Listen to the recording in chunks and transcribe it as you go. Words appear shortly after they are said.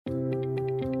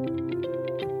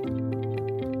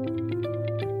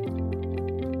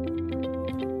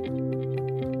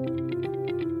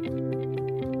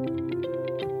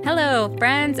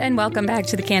friends, and welcome back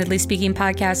to the Candidly Speaking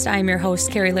podcast. I'm your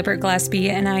host, Carrie Lippert Gillespie,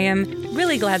 and I am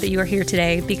really glad that you are here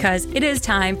today because it is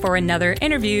time for another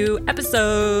interview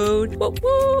episode. Woo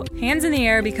woo! Hands in the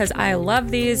air because I love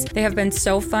these. They have been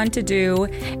so fun to do,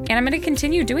 and I'm going to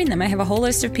continue doing them. I have a whole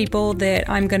list of people that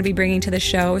I'm going to be bringing to the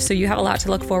show, so you have a lot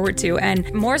to look forward to.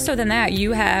 And more so than that,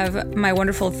 you have my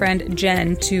wonderful friend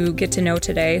Jen to get to know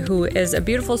today, who is a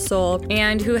beautiful soul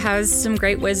and who has some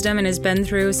great wisdom and has been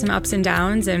through some ups and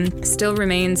downs and still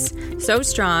remains so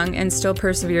strong and still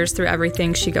perseveres through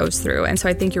everything she goes through. And so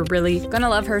I think you're really going to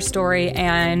love her story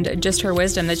and just her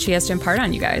wisdom that she has to impart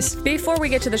on you guys. Before we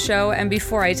get to the show and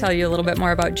before I tell you a little bit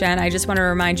more about Jen, I just want to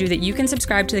remind you that you can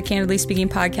subscribe to the Candidly Speaking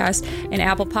podcast in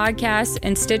Apple Podcasts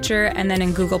and Stitcher and then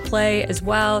in Google Play as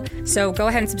well. So go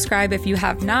ahead and subscribe if you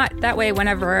have not. That way,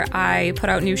 whenever I put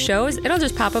out new shows, it'll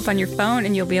just pop up on your phone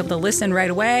and you'll be able to listen right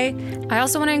away. I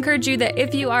also want to encourage you that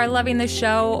if you are loving this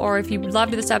show or if you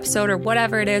loved this episode or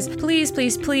whatever it is,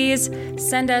 please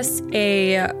send us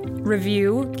a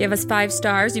review. Give us 5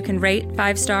 stars. You can rate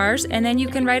 5 stars and then you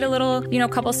can write a little,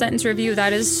 couple sentence review.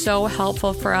 That is so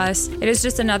helpful for us. It is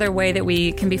just another way that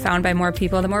we can be found by more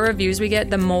people. The more reviews we get,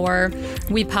 the more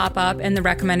we pop up in the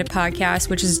recommended podcast,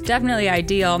 which is definitely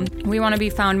ideal. We want to be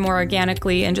found more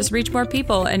organically and just reach more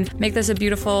people and make this a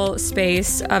beautiful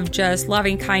space of just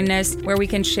loving kindness where we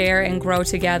can share and grow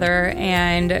together.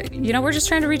 And, we're just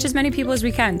trying to reach as many people as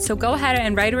we can. So go ahead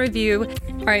and write a review.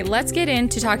 All right, let's get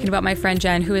into talking about my friend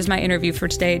Jen, who is my interview for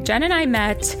today. Jen and I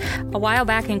met a while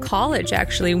back in college,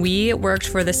 actually. We worked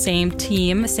for the same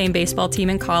baseball team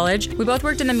in college. We both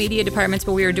worked in the media departments,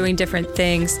 but we were doing different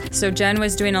things. So Jen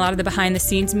was doing a lot of the behind the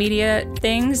scenes media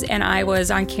things, and I was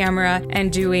on camera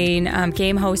and doing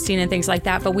game hosting and things like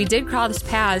that. But we did cross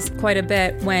paths quite a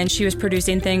bit when she was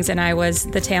producing things and I was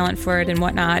the talent for it and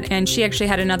whatnot. And she actually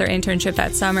had another internship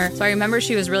that summer. So I remember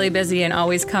she was really busy and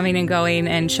always coming and going,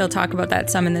 and she'll talk about that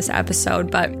some in this episode.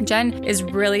 But Jen is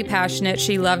really passionate.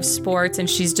 She loves sports and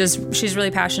she's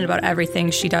really passionate about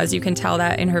everything she does. You can tell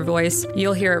that in her voice.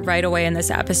 You'll hear it right away in this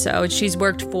episode. She's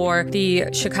worked for the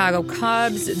Chicago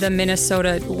Cubs, the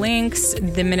Minnesota Lynx,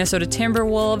 the Minnesota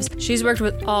Timberwolves. She's worked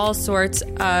with all sorts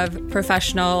of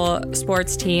professional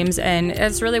sports teams, and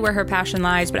that's really where her passion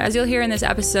lies. But as you'll hear in this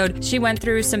episode, she went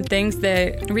through some things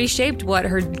that reshaped what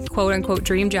her quote unquote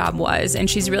dream job was, and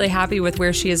she's really happy with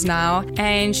where she is now.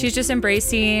 And she's just embracing,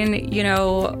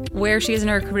 where she is in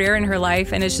her career and her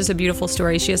life, and it's just a beautiful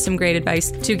story. She has some great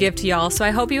advice to give to y'all. So I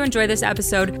hope you enjoy this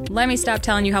episode. Let me stop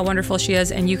telling you how wonderful she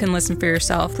is, and you can listen for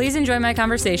yourself. Please enjoy my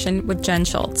conversation with Jen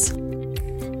Schultz.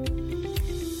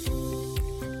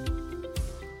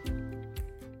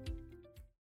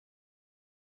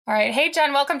 All right. Hey,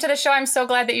 Jen, welcome to the show. I'm so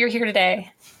glad that you're here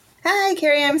today. Hi,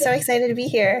 Carrie. I'm so excited to be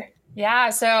here. Yeah.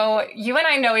 So you and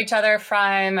I know each other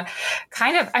from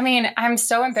I'm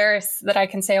so embarrassed that I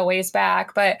can say a ways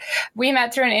back, but we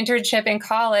met through an internship in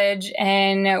college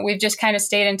and we've just kind of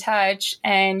stayed in touch.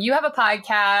 And you have a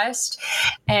podcast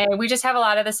and we just have a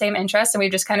lot of the same interests and we've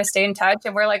just kind of stayed in touch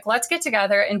and we're like, let's get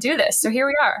together and do this. So here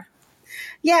we are.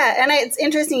 Yeah. And it's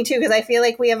interesting too, because I feel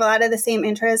like we have a lot of the same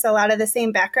interests, a lot of the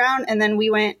same background. And then we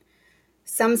went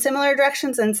some similar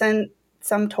directions and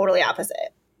some totally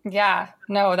opposite. Yeah,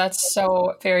 no, that's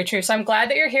so very true. So I'm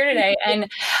glad that you're here today. And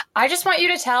I just want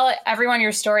you to tell everyone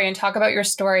your story and talk about your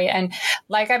story. And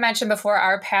like I mentioned before,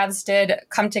 our paths did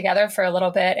come together for a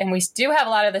little bit and we do have a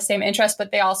lot of the same interests,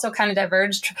 but they also kind of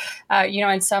diverged,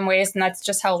 in some ways. And that's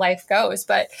just how life goes.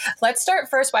 But let's start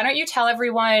first. Why don't you tell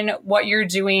everyone what you're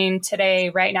doing today,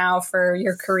 right now for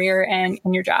your career and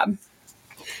your job?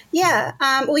 Yeah.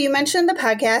 Well, you mentioned the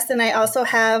podcast, and I also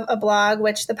have a blog,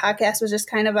 which the podcast was just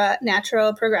kind of a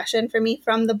natural progression for me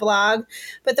from the blog.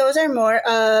 But those are more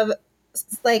of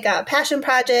like a passion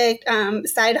project,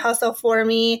 side hustle for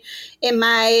me. In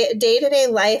my day-to-day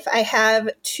life, I have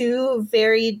 2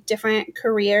 very different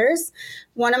careers.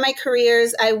 One of my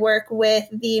careers, I work with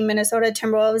the Minnesota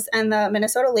Timberwolves and the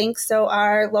Minnesota Lynx, so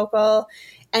our local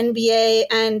NBA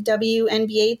and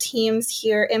WNBA teams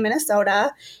here in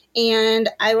Minnesota. And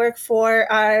I work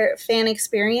for our fan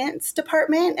experience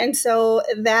department. And so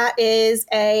that is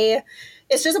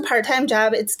it's just a part-time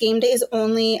job. It's game days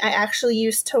only. I actually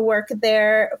used to work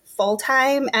there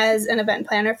full-time as an event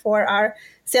planner for our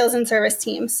sales and service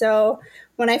team. So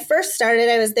when I first started,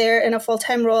 I was there in a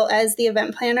full-time role as the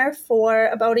event planner for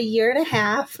about a year and a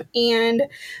half. And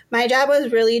my job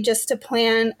was really just to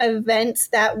plan events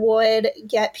that would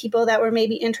get people that were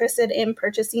maybe interested in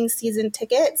purchasing season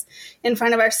tickets in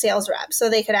front of our sales reps so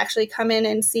they could actually come in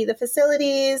and see the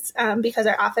facilities because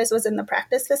our office was in the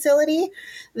practice facility.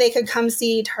 They could come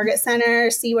see Target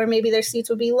Center, see where maybe their seats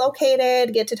would be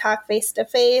located, get to talk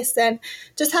face-to-face, and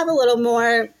just have a little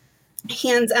more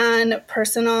hands-on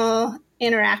personal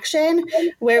interaction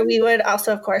where we would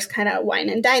also, of course, kind of wine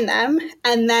and dine them.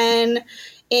 And then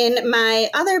in my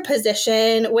other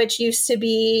position, which used to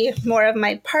be more of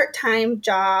my part-time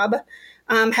job,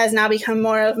 has now become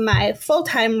more of my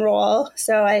full-time role.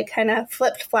 So I kind of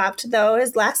flip-flopped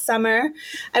those last summer.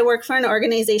 I work for an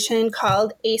organization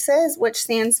called ACES, which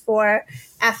stands for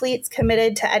Athletes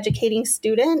Committed to Educating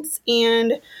Students.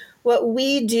 And what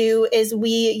we do is we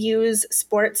use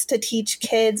sports to teach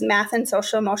kids math and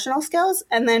social emotional skills.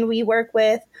 And then we work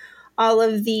with all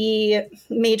of the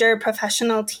major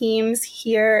professional teams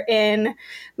here in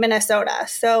Minnesota.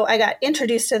 So I got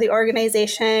introduced to the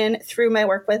organization through my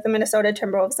work with the Minnesota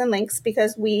Timberwolves and Lynx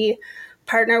because we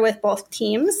partner with both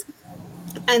teams.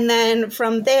 And then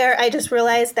from there, I just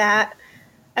realized that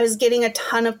I was getting a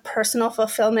ton of personal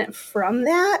fulfillment from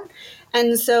that.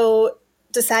 And so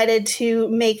decided to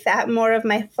make that more of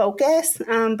my focus,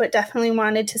 but definitely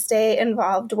wanted to stay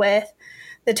involved with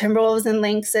the Timberwolves and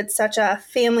Lynx. It's such a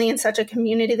family and such a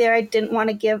community there. I didn't want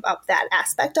to give up that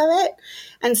aspect of it.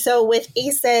 And so with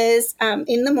ACES,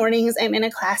 in the mornings, I'm in a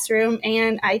classroom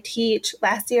and I teach.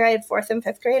 Last year, I had 4th and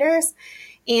 5th graders.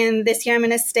 And this year, I'm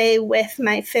going to stay with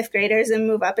my 5th graders and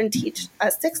move up and teach a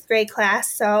 6th grade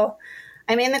class. So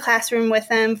I'm in the classroom with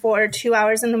them for 2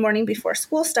 hours in the morning before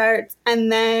school starts.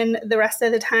 And then the rest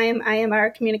of the time, I am our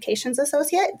communications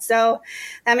associate. So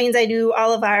that means I do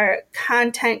all of our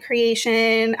content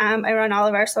creation. I run all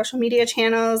of our social media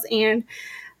channels. And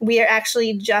we are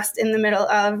actually just in the middle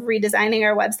of redesigning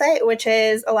our website, which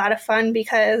is a lot of fun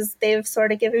because they've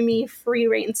sort of given me free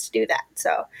reins to do that.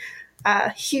 So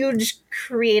a huge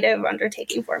creative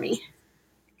undertaking for me.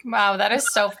 Wow, that is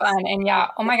so fun. And yeah,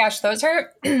 oh my gosh, those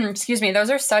are, excuse me, those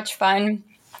are such fun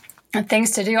things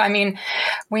to do. I mean,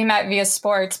 we met via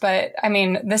sports, but I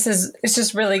mean, it's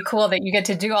just really cool that you get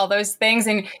to do all those things.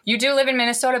 And you do live in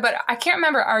Minnesota, but I can't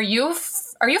remember, are you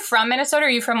from Minnesota or are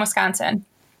you from Wisconsin?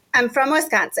 I'm from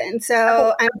Wisconsin.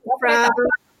 So I'm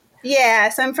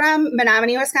from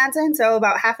Menominee, Wisconsin. So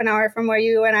about half an hour from where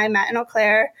you and I met in Eau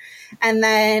Claire. And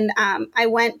then I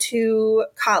went to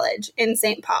college in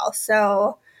St. Paul.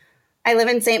 So I live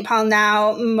in St. Paul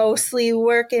now, mostly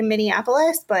work in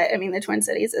Minneapolis, but I mean, the Twin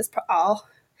Cities is all.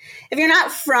 If you're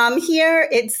not from here,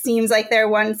 it seems like they're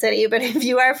one city, but if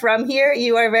you are from here,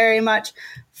 you are very much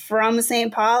from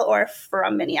St. Paul or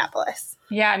from Minneapolis.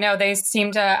 Yeah, no, they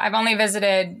seem to, I've only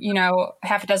visited,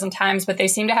 half a dozen times, but they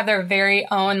seem to have their very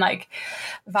own like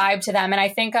vibe to them. And I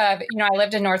think of, I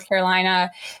lived in North Carolina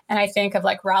and I think of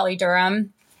like Raleigh,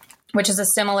 Durham, which is a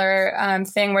similar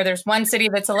thing where there's one city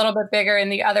that's a little bit bigger and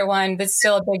the other one that's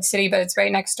still a big city, but it's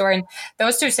right next door. And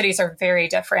those two cities are very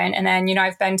different. And then,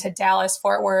 I've been to Dallas,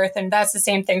 Fort Worth, and that's the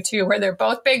same thing too, where they're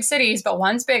both big cities, but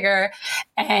one's bigger.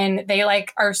 And they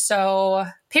like are so,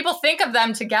 people think of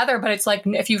them together, but it's like,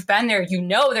 if you've been there,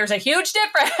 there's a huge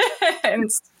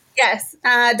difference. Yes,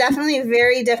 definitely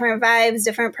very different vibes,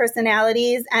 different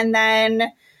personalities. And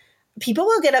then people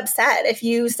will get upset if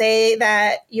you say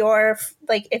that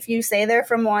if you say they're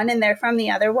from one and they're from the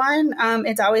other one.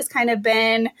 It's always kind of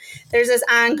been, there's this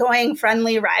ongoing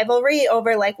friendly rivalry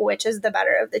over like which is the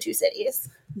better of the two cities.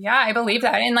 Yeah, I believe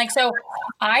that. And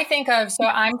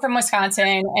I'm from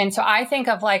Wisconsin. And so I think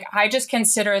of I just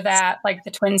consider that like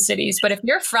the Twin Cities. But if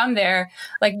you're from there,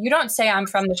 like you don't say I'm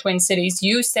from the Twin Cities.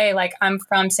 You say like I'm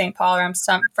from St. Paul or I'm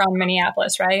from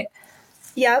Minneapolis, right?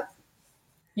 Yep.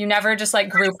 You never just like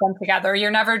group them together. You're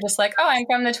never just like, oh, I'm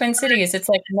from the Twin Cities. It's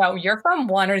like, no, you're from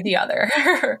one or the other.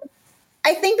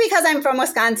 I think because I'm from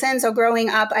Wisconsin, so growing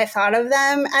up, I thought of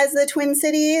them as the Twin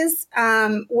Cities.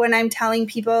 When I'm telling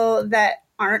people that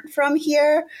aren't from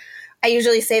here, I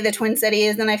usually say the Twin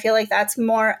Cities, and I feel like that's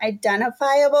more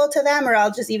identifiable to them, or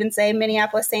I'll just even say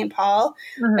Minneapolis, St. Paul.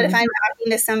 Mm-hmm. But if I'm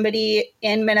talking to somebody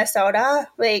in Minnesota,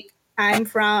 like I'm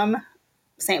from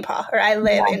St. Paul, or I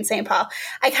live in St. Paul.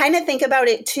 I kind of think about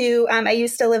it too. I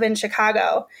used to live in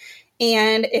Chicago.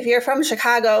 And if you're from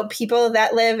Chicago, people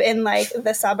that live in like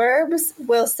the suburbs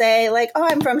will say like, oh,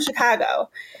 I'm from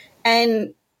Chicago.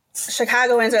 And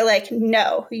Chicagoans are like,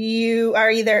 no, you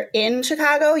are either in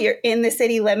Chicago, you're in the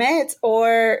city limits,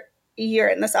 or you're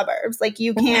in the suburbs. Like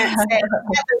you can't say you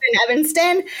live in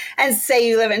Evanston and say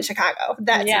you live in Chicago.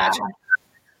 That's not true.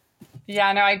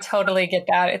 Yeah, no, I totally get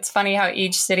that. It's funny how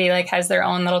each city like has their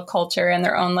own little culture and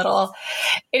their own little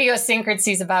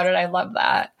idiosyncrasies about it. I love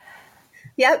that.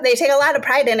 Yep, they take a lot of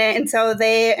pride in it. And so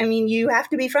you have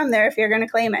to be from there if you're going to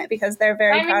claim it because they're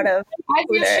very proud of as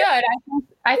who you they're. should.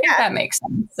 I think that makes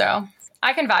sense. So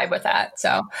I can vibe with that.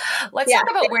 So let's talk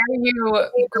about where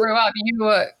you grew up.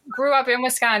 You grew up in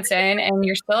Wisconsin and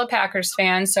you're still a Packers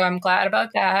fan. So I'm glad about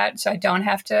that. So I don't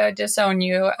have to disown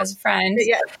you as a friend.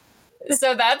 Yeah.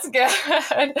 So that's good.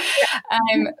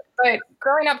 But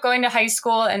growing up, going to high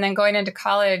school and then going into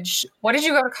college, what did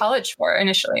you go to college for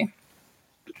initially?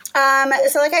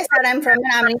 So like I said, I'm from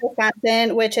Menominee,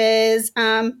 Wisconsin, which is,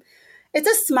 it's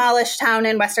a smallish town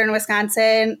in Western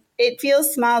Wisconsin. It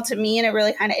feels small to me and it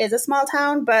really kind of is a small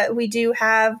town, but we do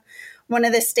have one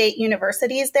of the state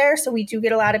universities there. So we do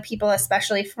get a lot of people,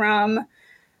 especially from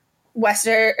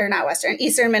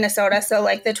Eastern Minnesota. So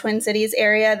like the Twin Cities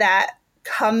area that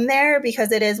come there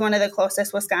because it is one of the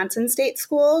closest Wisconsin state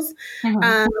schools.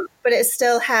 But it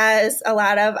still has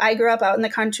I grew up out in the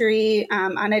country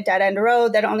on a dead end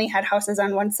road that only had houses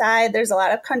on one side. There's a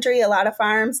lot of country, a lot of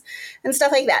farms and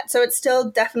stuff like that. So it still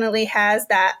definitely has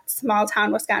that small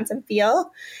town Wisconsin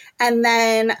feel. And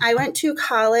then I went to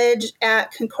college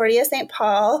at Concordia St.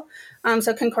 Paul.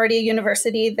 So Concordia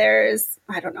University, there's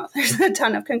a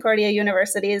ton of Concordia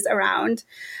universities around,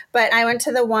 but I went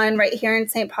to the one right here in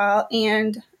St. Paul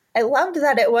and I loved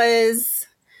that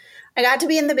I got to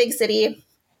be in the big city,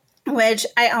 which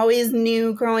I always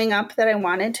knew growing up that I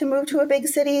wanted to move to a big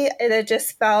city. It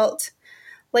just felt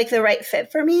like the right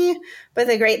fit for me. But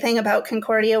the great thing about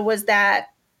Concordia was that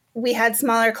we had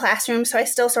smaller classrooms. So I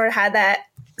still sort of had that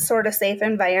sort of safe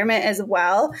environment as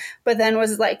well, but then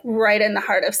was like right in the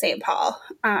heart of St. Paul.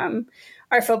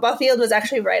 Our football field was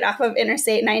actually right off of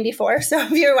Interstate 94. So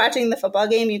if you were watching the football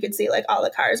game, you could see like all the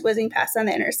cars whizzing past on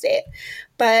the interstate.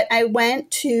 But I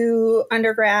went to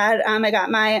undergrad. I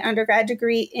got my undergrad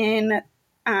degree in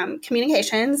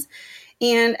communications.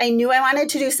 And I knew I wanted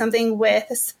to do something with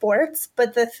sports.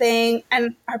 But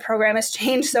and our program has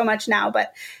changed so much now,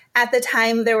 but at the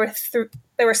time there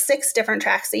were 6 different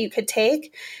tracks that you could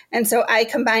take. And so I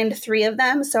combined 3 of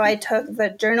them. So I took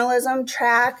the journalism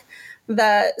track,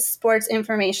 the sports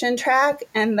information track,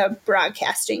 and the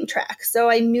broadcasting track. So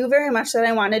I knew very much that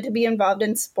I wanted to be involved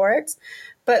in sports,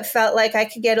 but felt like I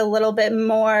could get a little bit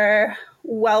more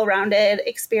well-rounded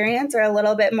experience or a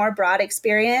little bit more broad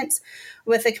experience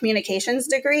with a communications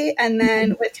degree. And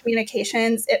then with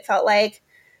communications, it felt like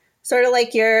sort of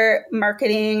like your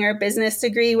marketing or business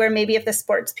degree, where maybe if the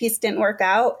sports piece didn't work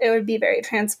out, it would be very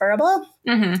transferable.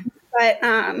 But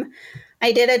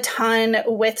I did a ton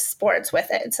with sports with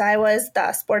it. So I was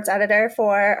the sports editor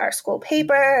for our school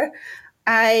paper.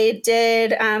 I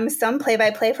did some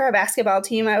play-by-play for our basketball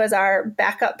team. I was our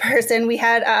backup person. We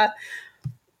had a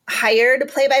hired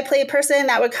play-by-play person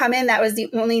that would come in. That was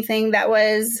the only thing that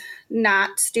was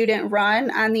not student run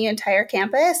on the entire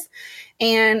campus.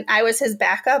 And I was his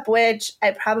backup, which I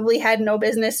probably had no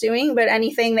business doing, but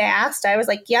anything they asked, I was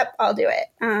like, yep, I'll do it.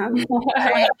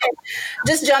 I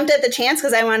just jumped at the chance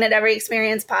because I wanted every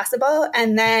experience possible.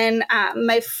 And then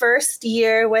my first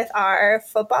year with our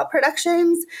football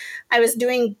productions, I was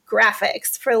doing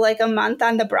graphics for like a month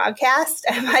on the broadcast.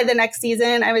 And by the next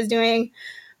season, I was doing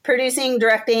producing,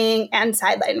 directing, and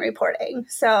sideline reporting.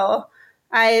 So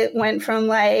I went from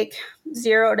like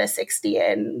 0 to 60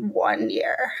 in 1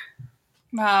 year.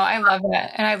 Wow, I love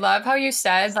it. And I love how you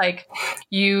said, like,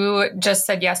 you just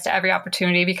said yes to every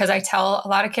opportunity, because I tell a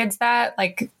lot of kids that,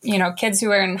 like, you know, kids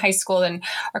who are in high school and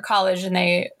or college and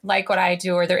they like what I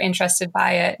do or they're interested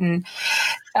by it. And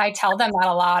I tell them that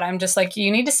a lot. I'm just like,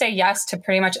 you need to say yes to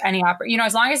pretty much any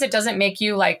as long as it doesn't make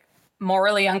you like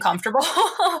morally uncomfortable.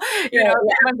 you know,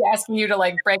 if someone's asking you to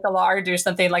like break a law or do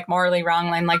something like morally wrong,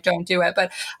 then like don't do it.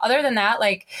 But other than that,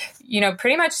 like, you know,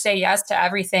 pretty much say yes to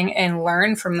everything and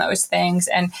learn from those things.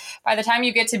 And by the time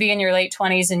you get to be in your late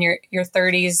 20s and your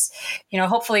 30s, you know,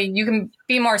 hopefully you can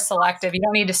be more selective. You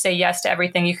don't need to say yes to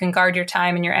everything. You can guard your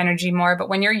time and your energy more. But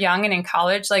when you're young and in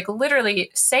college, like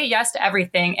literally say yes to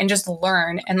everything and just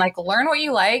learn what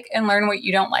you like and learn what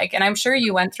you don't like. And I'm sure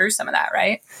you went through some of that,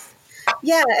 right?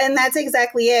 Yeah, and that's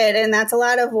exactly it. And that's a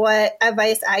lot of what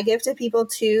advice I give to people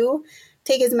too.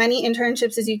 Take as many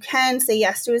internships as you can, say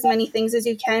yes to as many things as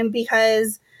you can,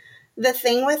 because the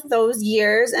thing with those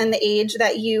years and the age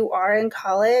that you are in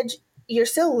college, you're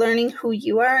still learning who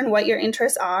you are and what your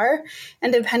interests are.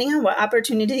 And depending on what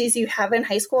opportunities you have in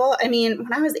high school, I mean,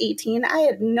 when I was 18, I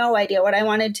had no idea what I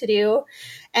wanted to do.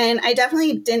 And I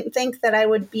definitely didn't think that I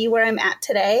would be where I'm at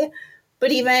today.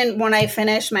 But even when I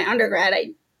finished my undergrad,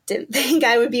 I didn't think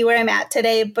I would be where I'm at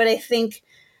today, but I think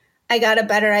I got a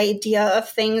better idea of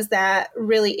things that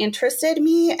really interested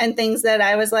me and things that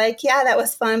I was like, yeah, that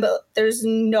was fun, but there's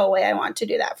no way I want to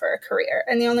do that for a career.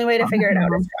 And the only way to figure it out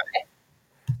is try.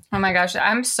 Oh my gosh,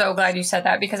 I'm so glad you said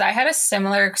that because I had a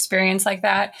similar experience like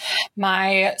that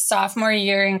my sophomore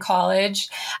year in college.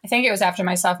 I think it was after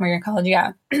my sophomore year in college.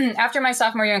 Yeah. After my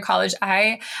sophomore year in college,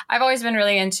 I've always been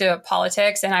really into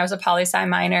politics and I was a poli-sci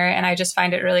minor and I just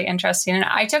find it really interesting. And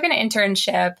I took an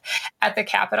internship at the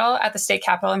Capitol, at the state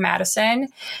Capitol in Madison.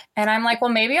 And I'm like, well,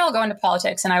 maybe I'll go into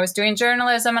politics. And I was doing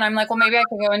journalism and I'm like, well, maybe I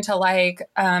could go into like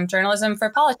journalism for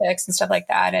politics and stuff like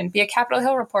that and be a Capitol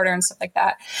Hill reporter and stuff like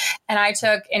that. And I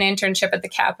took an internship at the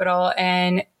Capitol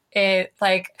and it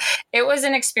was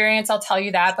an experience, I'll tell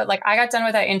you that. But like I got done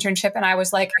with that internship and I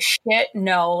was like, shit,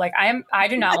 no, like I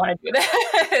do not want to do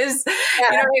this.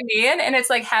 Yeah. You know what I mean? And it's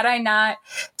like, had I not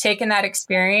taken that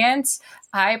experience,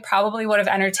 I probably would have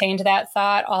entertained that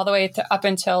thought all the way up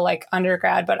until like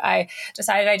undergrad, but I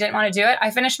decided I didn't want to do it.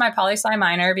 I finished my poli-sci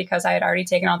minor because I had already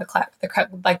taken all the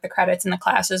credits in the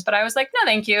classes, but I was like, no,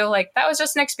 thank you. Like that was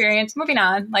just an experience. Moving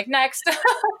on, like next.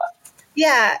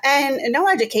 Yeah. And no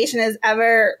education is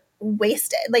ever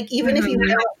wasted. Like even if you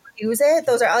don't use it,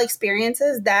 those are all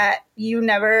experiences that you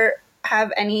never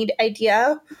have any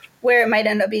idea where it might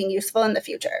end up being useful in the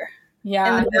future.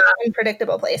 Yeah. In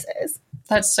unpredictable places.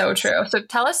 That's so true. So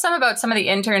tell us some of the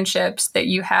internships that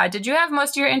you had. Did you have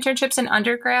most of your internships in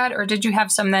undergrad or did you have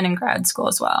some then in grad school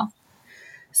as well?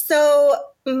 So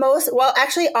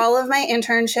actually all of my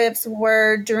internships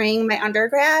were during my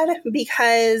undergrad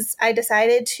because I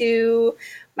decided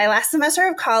my last semester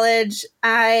of college,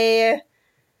 the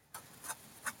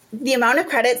amount of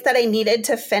credits that I needed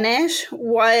to finish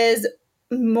was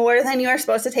more than you are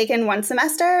supposed to take in one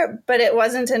semester, but it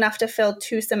wasn't enough to fill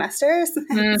 2 semesters.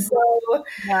 So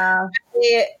yeah.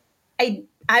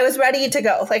 I was ready to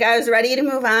go. Like I was ready to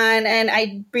move on and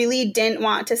I really didn't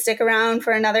want to stick around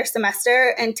for another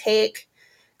semester and take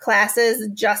classes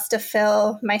just to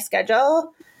fill my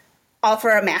schedule, all for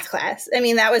a math class. I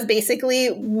mean, that was basically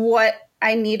what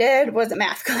I needed was a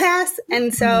math class.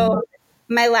 And so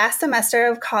my last semester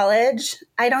of college,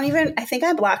 I think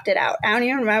I blocked it out. I don't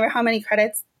even remember how many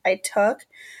credits I took,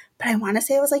 but I want to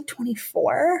say it was like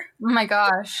 24. Oh my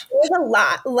gosh. It was a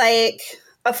lot. Like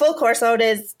a full course load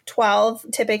is 12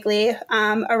 typically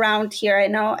around here. I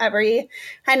know every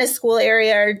kind of school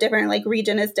area or different like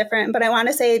region is different, but I want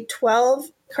to say 12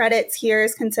 credits here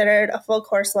is considered a full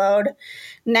course load.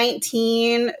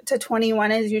 19 to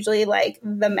 21 is usually like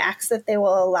the max that they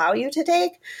will allow you to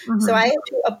take. So I had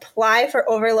to apply for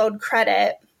overload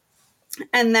credit.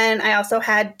 And then I also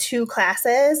had 2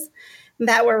 classes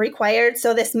that were required.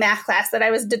 So this math class that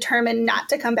I was determined not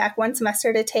to come back one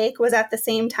semester to take was at the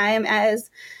same time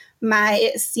as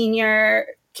my senior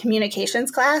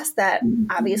communications class that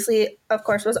obviously, of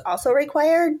course, was also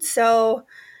required. So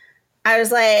I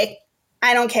was like,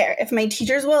 I don't care. If my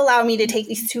teachers will allow me to take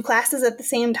these 2 classes at the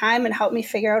same time and help me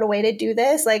figure out a way to do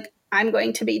this, like I'm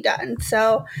going to be done.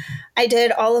 So I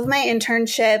did all of my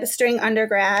internships during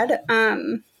undergrad.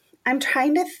 I'm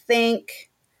trying to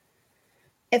think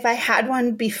if I had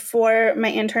one before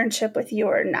my internship with you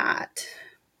or not.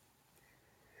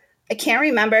 I can't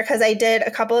remember because I did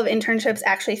a couple of internships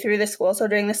actually through the school. So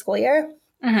during the school year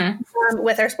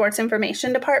with our sports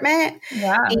information department.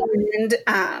 Yeah.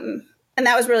 And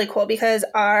that was really cool because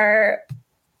our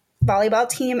volleyball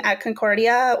team at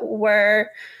Concordia were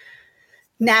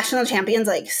national champions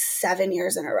like 7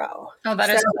 years in a row. Oh, that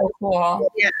is so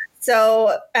cool. Yeah.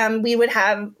 So we would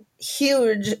have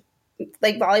huge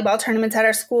like volleyball tournaments at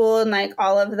our school and like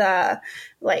all of the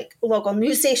like local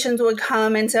news stations would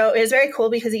come. And so it was very cool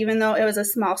because even though it was a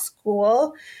small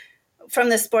school, from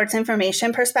the sports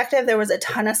information perspective, there was a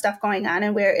ton of stuff going on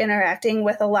and we were interacting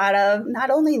with a lot of not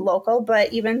only local,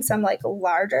 but even some like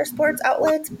larger sports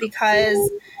outlets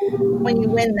because when you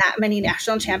win that many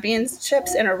national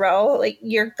championships in a row, like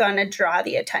you're going to draw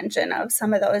the attention of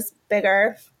some of those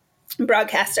bigger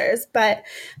broadcasters. But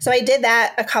so I did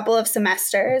that a couple of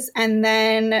semesters and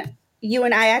then you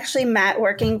and I actually met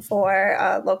working for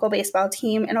a local baseball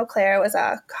team in Eau Claire. It was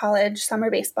a college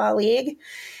summer baseball league.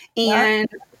 And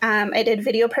I did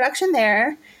video production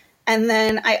there. And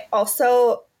then I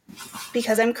also,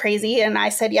 because I'm crazy and I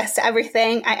said yes to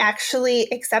everything, I actually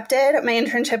accepted my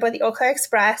internship with the Eau Claire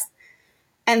Express.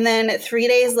 And then 3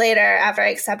 days later, after I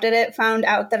accepted it, found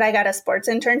out that I got a sports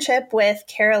internship with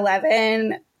KARE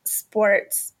 11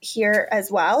 Sports here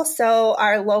as well. So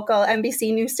our local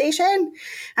NBC news station,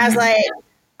 I was like,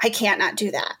 I can't not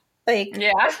do that. Like,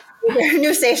 yeah.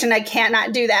 News station, I can't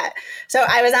not do that. So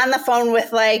I was on the phone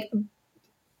with like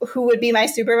who would be my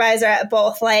supervisor at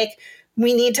both like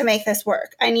we need to make this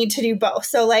work. I need to do both.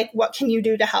 So like, what can you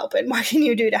do to help? And what can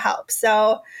you do to help?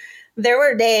 So there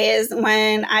were days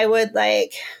when I would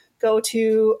like go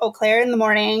to Eau Claire in the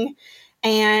morning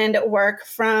and work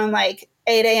from like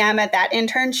 8 a.m. at that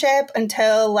internship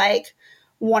until like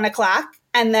 1 o'clock.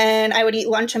 And then I would eat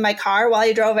lunch in my car while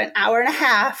I drove an hour and a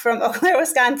half from Eau Claire,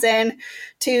 Wisconsin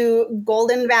to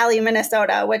Golden Valley,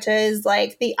 Minnesota, which is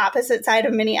like the opposite side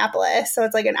of Minneapolis. So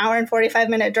it's like an hour and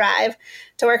 45-minute drive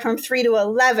to work from 3 to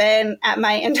 11 at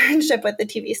my internship with the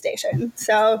TV station.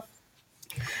 So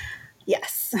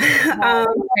yes.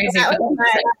 Crazy.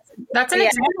 That's an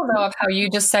example, though, of how you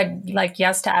just said, like,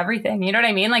 yes to everything. You know what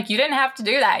I mean? Like, you didn't have to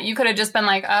do that. You could have just been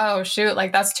like, oh, shoot,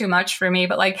 like, that's too much for me.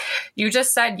 But, like, you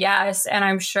just said yes. And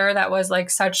I'm sure that was, like,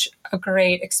 such a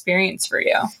great experience for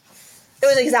you. It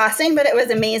was exhausting, but it was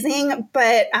amazing.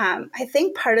 But I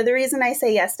think part of the reason I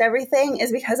say yes to everything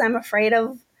is because I'm afraid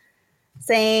of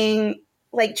saying,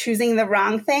 like, choosing the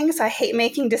wrong thing. So I hate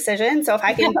making decisions. So if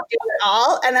I can do it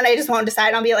all, and then I just won't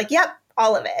decide, I'll be like, yep,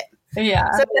 all of it. Yeah.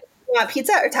 So you want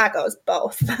pizza or tacos?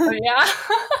 Both. Yeah.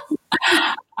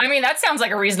 I mean, that sounds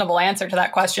like a reasonable answer to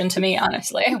that question to me,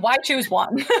 honestly. Why choose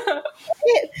one?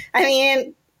 I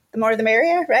mean, the more the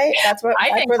merrier, right? That's what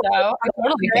I think so. I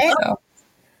totally think so.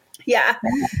 Yeah.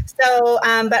 So,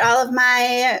 but all of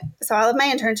my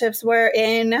internships were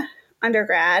in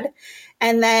undergrad,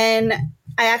 and then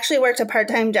I actually worked a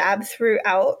part-time job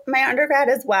throughout my undergrad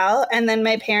as well. And then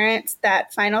my parents,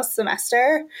 that final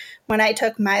semester, when I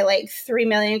took my like 3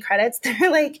 million credits, they're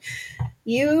like,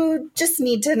 you just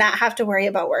need to not have to worry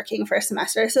about working for a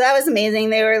semester. So that was amazing.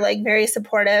 They were like very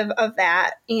supportive of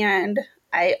that. And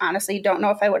I honestly don't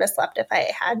know if I would have slept if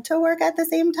I had to work at the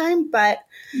same time. But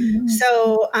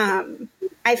so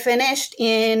I finished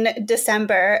in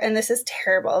December, and this is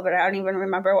terrible, but I don't even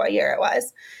remember what year it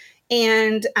was.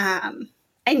 And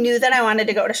I knew that I wanted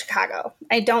to go to Chicago.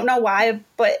 I don't know why,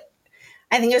 but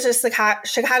I think it's just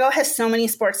Chicago has so many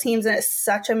sports teams, and it's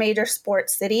such a major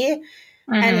sports city.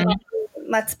 And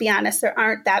let's be honest, there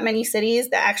aren't that many cities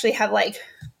that actually have like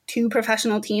 2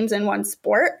 professional teams in one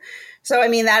sport. So, I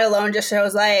mean, that alone just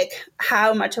shows like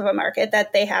how much of a market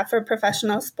that they have for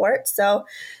professional sports. So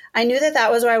I knew that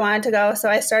that was where I wanted to go. So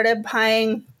I started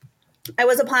applying. I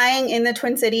was applying in the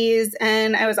Twin Cities,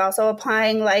 and I was also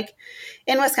applying like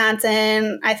in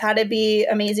Wisconsin. I thought it'd be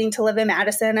amazing to live in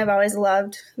Madison. I've always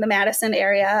loved the Madison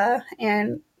area,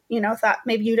 and, you know, thought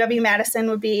maybe UW-Madison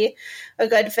would be a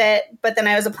good fit. But then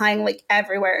I was applying like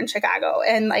everywhere in Chicago,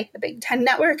 and like the Big Ten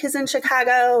Network is in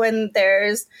Chicago, and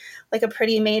there's like a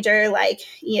pretty major like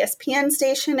ESPN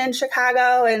station in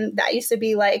Chicago. And that used to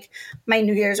be like my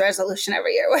New Year's resolution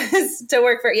every year was to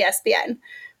work for ESPN.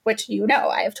 Which, you know,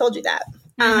 I have told you that.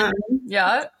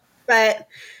 Yeah. But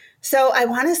so I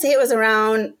want to say it was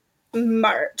around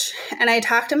March. And I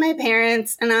talked to my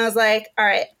parents, and I was like, all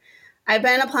right, I've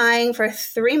been applying for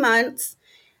 3 months,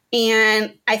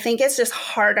 and I think it's just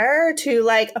harder to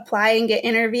like apply and get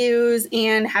interviews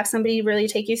and have somebody really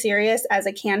take you serious as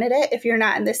a candidate if you're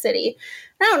not in the city.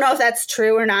 I don't know if that's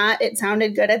true or not. It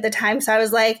sounded good at the time. So I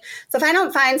was like, so if I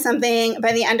don't find something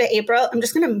by the end of April, I'm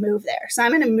just going to move there. So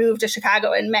I'm going to move to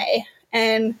Chicago in May.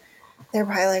 And they're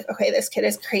probably like, okay, this kid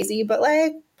is crazy, but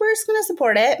like, we're just going to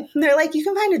support it. And they're like, you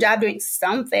can find a job doing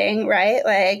something, right?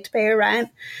 Like to pay your rent.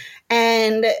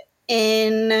 And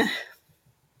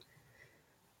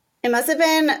it must have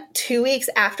been 2 weeks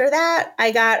after that,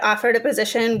 I got offered a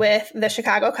position with the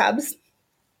Chicago Cubs.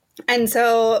 And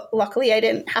so luckily I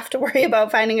didn't have to worry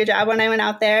about finding a job when I went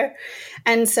out there.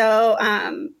 And so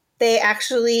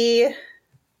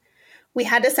we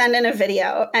had to send in a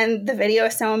video, and the video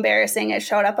is so embarrassing. It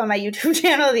showed up on my YouTube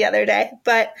channel the other day,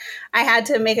 but I had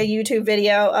to make a YouTube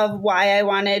video of why I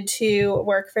wanted to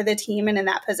work for the team and in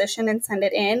that position and send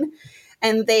it in.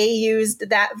 And they used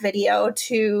that video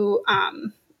to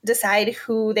decide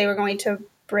who they were going to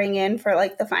bring in for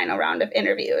like the final round of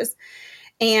interviews.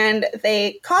 And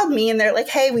they called me, and they're like,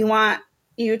 hey, we want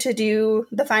you to do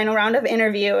the final round of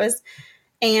interviews.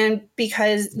 And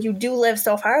because you do live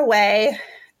so far away,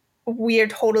 we are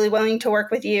totally willing to work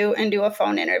with you and do a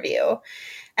phone interview.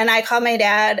 And I called my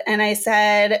dad, and I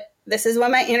said, this is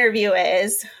what my interview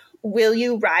is. Will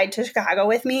you ride to Chicago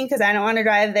with me? Because I don't want to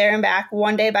drive there and back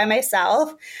one day by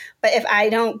myself. But if I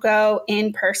don't go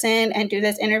in person and do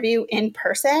this interview in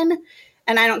person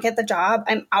and I don't get the job,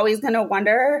 I'm always going to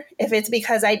wonder if it's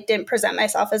because I didn't present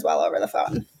myself as well over the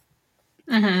phone.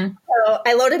 So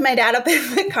I loaded my dad up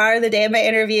in the car the day of my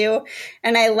interview,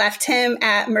 and I left him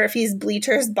at Murphy's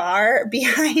Bleachers Bar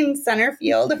behind center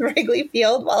field of Wrigley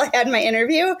Field while I had my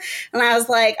interview. And I was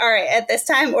like, all right, at this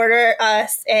time, order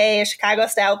us a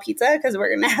Chicago-style pizza because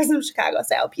we're going to have some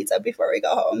Chicago-style pizza before we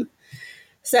go home.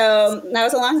 So that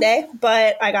was a long day,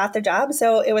 but I got the job.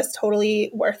 So it was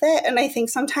totally worth it. And I think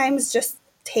sometimes just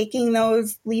taking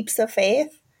those leaps of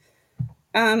faith,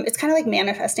 it's kind of like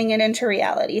manifesting it into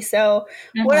reality. So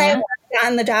would I have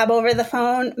gotten the job over the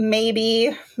phone?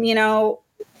 Maybe, you know,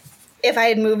 if I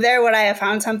had moved there, would I have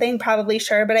found something? Probably,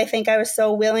 sure. But I think I was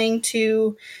so willing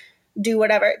to do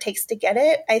whatever it takes to get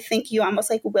it. I think you almost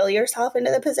like will yourself into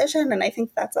the position. And I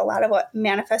think that's a lot of what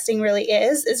manifesting really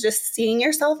is just seeing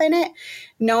yourself in it,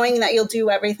 knowing that you'll do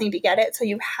everything to get it. So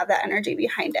you have that energy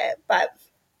behind it. But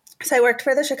so I worked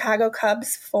for the Chicago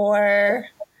Cubs for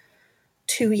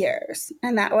 2 years,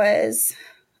 and that was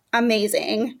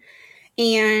amazing.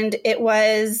 And it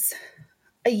was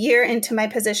a year into my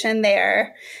position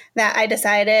there that I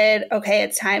decided, okay,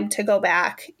 it's time to go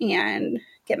back and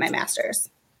get my master's.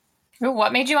 Ooh,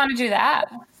 what made you want to do that?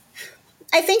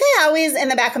 I think I always, in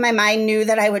the back of my mind, knew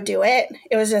that I would do it.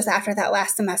 It was just after that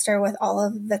last semester with all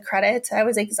of the credits, I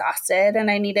was exhausted and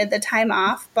I needed the time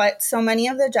off. But so many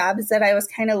of the jobs that I was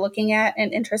kind of looking at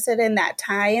and interested in that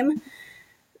time,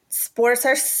 sports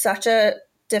are such a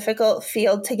difficult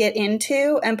field to get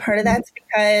into. And part of that's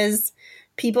because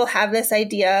people have this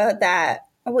idea that,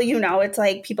 well, you know, it's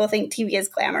like people think TV is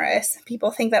glamorous. People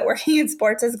think that working in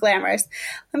sports is glamorous.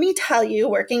 Let me tell you,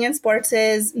 working in sports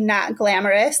is not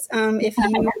glamorous. If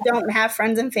you don't have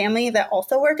friends and family that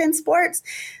also work in sports,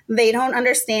 they don't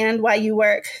understand why you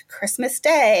work Christmas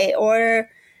Day or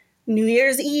New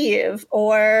Year's Eve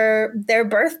or their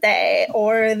birthday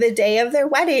or the day of their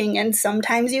wedding. And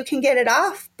sometimes you can get it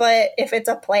off, but if it's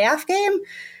a playoff game,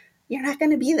 you're not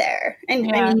going to be there.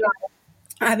 And I mean,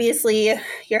 obviously,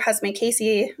 your husband,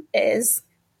 Casey, is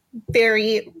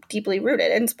very deeply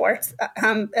rooted in sports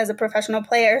as a professional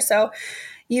player. So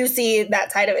you see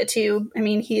that side of it too. I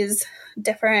mean, he's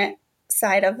different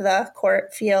side of the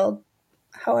court field,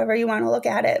 however you want to look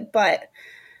at it. But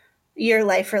your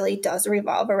life really does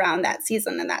revolve around that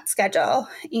season and that schedule.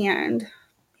 And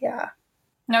yeah.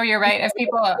 No, you're right.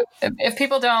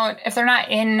 If they're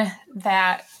not in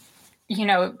that, you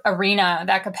know, arena,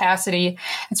 that capacity,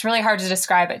 it's really hard to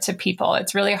describe it to people.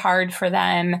 It's really hard for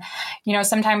them. You know,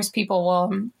 sometimes people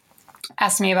will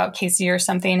ask me about Casey or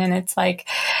something, and it's like,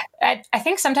 I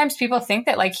think sometimes people think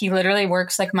that like he literally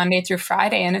works like Monday through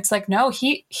Friday, and it's like, no,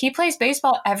 he plays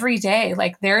baseball every day.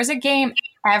 Like there's a game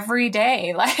every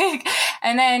day, like,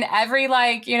 and then every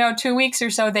 2 weeks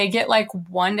or so they get like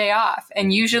one day off,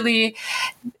 and usually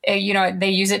you know, they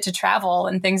use it to travel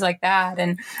and things like that,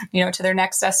 and you know, to their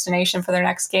next destination for their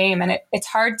next game. And it's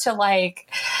hard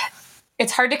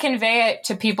to convey it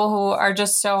to people who are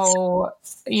just so,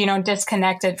 you know,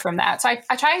 disconnected from that. So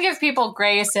I try and give people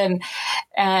grace and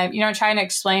you know, trying to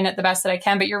explain it the best that I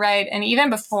can. But you're right. And even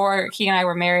before he and I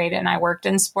were married and I worked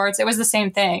in sports, it was the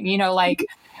same thing. You know, like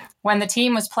when the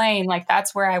team was playing, like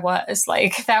that's where I was.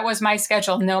 Like that was my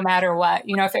schedule no matter what.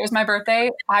 You know, if it was my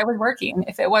birthday, I was working.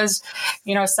 If it was,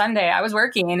 you know, Sunday, I was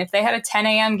working. If they had a 10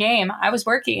 a.m. game, I was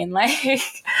working.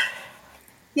 Like...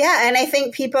 Yeah, and I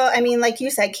think people, I mean, like you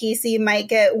said, Casey might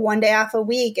get one day off a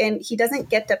week, and he doesn't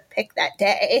get to pick that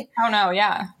day. Oh, no,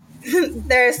 yeah.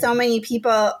 There are so many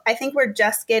people. I think we're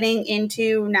just getting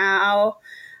into now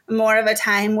more of a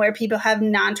time where people have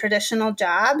non-traditional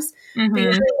jobs. Mm-hmm. But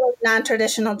usually those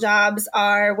non-traditional jobs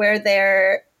are where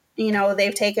they're, you know,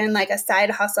 they've taken like a side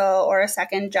hustle or a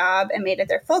second job and made it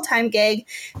their full-time gig.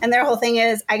 And their whole thing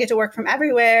is, I get to work from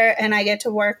everywhere and I get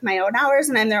to work my own hours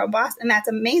and I'm their own boss. And that's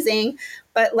amazing.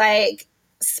 But like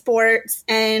sports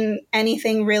and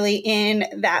anything really in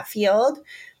that field,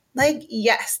 like,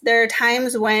 yes, there are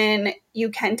times when you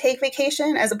can take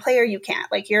vacation. As a player, you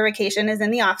can't. Like your vacation is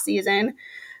in the off season.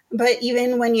 But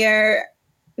even when you're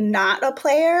not a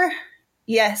player,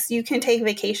 yes, you can take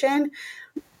vacation,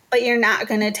 but you're not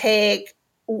going to take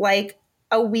like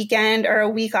a weekend or a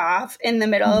week off in the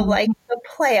middle of like the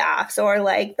playoffs or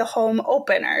like the home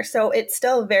opener. So it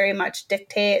still very much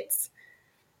dictates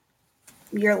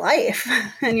your life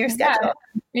and your schedule.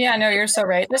 Yeah, no, you're so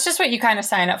right. That's just what you kind of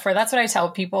sign up for. That's what I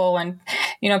tell people when,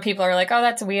 you know, people are like, oh,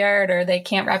 that's weird, or they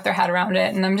can't wrap their head around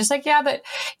it. And I'm just like, yeah, but,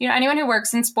 you know, anyone who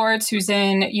works in sports, who's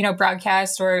in, you know,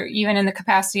 broadcast or even in the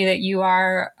capacity that you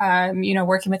are, you know,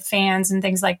 working with fans and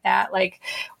things like that, like,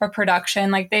 or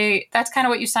production, like that's kind of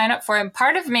what you sign up for. And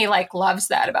part of me like loves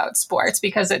that about sports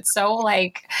because it's so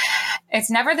like, it's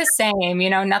never the same, you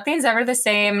know, nothing's ever the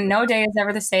same. No day is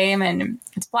ever the same. And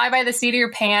it's fly by the seat of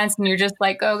your pants and you're just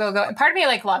like, go, go, go. And part of me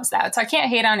like loves that. So I can't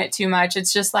hate on it too much.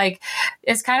 It's just like,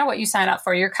 it's kind of what you sign up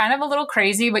for. You're kind of a little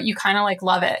crazy, but you kind of like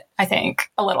love it, I think,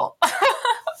 a little.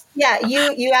 Yeah,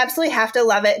 you absolutely have to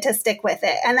love it to stick with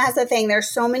it. And that's the thing. There's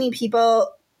so many people,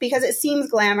 because it seems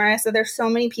glamorous, so there's so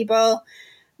many people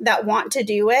that want to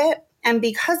do it. And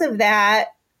because of that,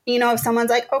 you know, if someone's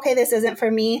like, okay, this isn't for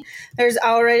me, there's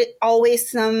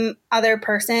always some other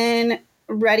person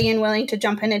ready and willing to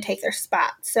jump in and take their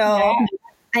spot. So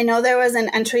I know there was an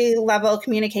entry level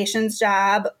communications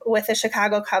job with the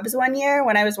Chicago Cubs one year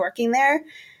when I was working there.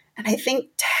 And I think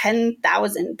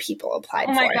 10,000 people applied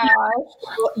for it. Oh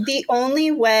my gosh. The only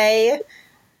way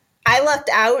I lucked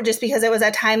out just because it was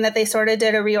a time that they sort of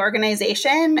did a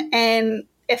reorganization. And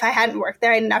if I hadn't worked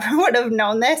there, I never would have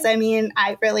known this. I mean,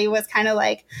 I really was kind of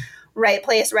like right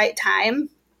place, right time.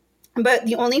 But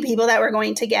the only people that were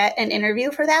going to get an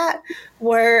interview for that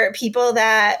were people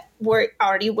that were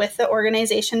already with the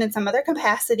organization in some other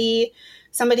capacity,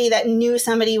 somebody that knew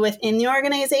somebody within the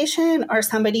organization, or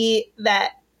somebody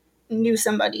that knew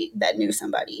somebody that knew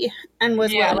somebody and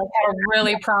was like a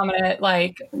really prominent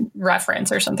like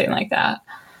reference or something like that.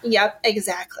 Yep,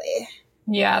 exactly.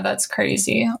 Yeah, that's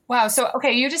crazy. Wow. So,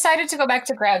 okay, you decided to go back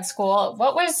to grad school.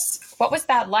 What was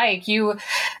that like?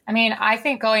 I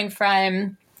think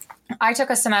I took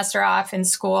a semester off in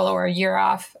school or a year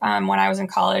off when I was in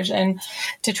college and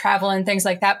to travel and things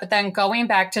like that. But then going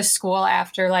back to school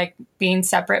after like being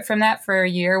separate from that for a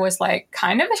year was like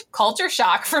kind of a culture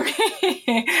shock for me.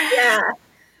 Yeah.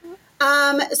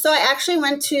 So I actually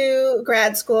went to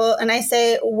grad school, and I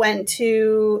say went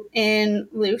to in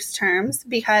loose terms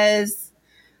because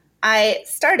I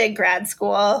started grad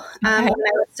school when I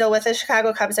was still with the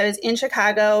Chicago Cubs. I was in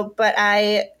Chicago, but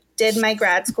I did my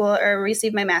grad school or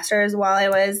received my master's while I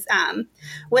was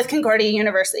with Concordia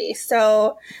University.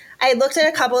 So I looked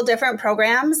at a couple of different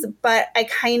programs, but I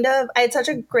had such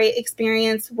a great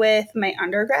experience with my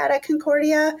undergrad at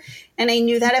Concordia. And I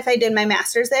knew that if I did my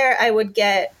master's there, I would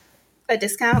get a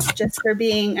discount just for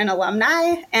being an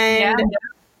alumni. And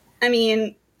I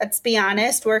mean, let's be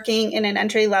honest, working in an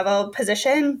entry level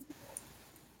position,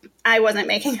 I wasn't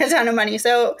making a ton of money.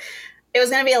 So it was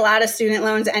going to be a lot of student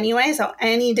loans anyway. So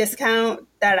any discount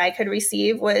that I could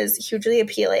receive was hugely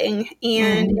appealing.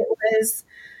 And it was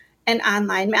an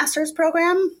online master's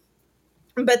program.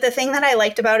 But the thing that I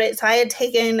liked about it, so I had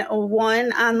taken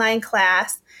one online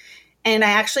class, and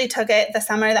I actually took it the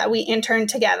summer that we interned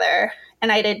together.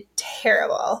 And I did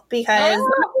terrible because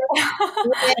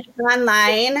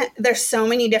online, there's so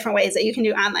many different ways that you can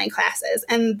do online classes.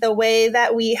 And the way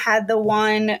that we had the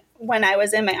one when I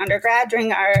was in my undergrad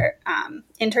during our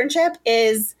internship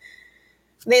is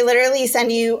they literally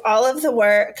send you all of the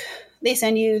work. They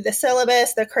send you the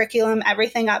syllabus, the curriculum,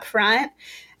 everything up front.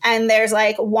 And there's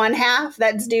like one half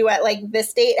that's due at like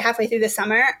this date halfway through the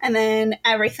summer. And then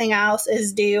everything else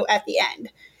is due at the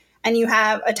end. And you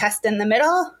have a test in the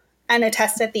middle and a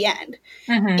test at the end.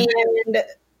 And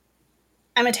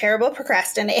I'm a terrible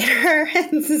procrastinator.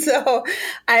 And so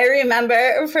I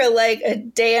remember for like a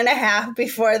day and a half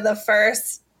before the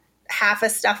first half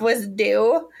of stuff was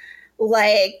due,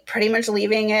 like pretty much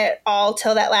leaving it all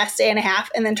till that last day and a half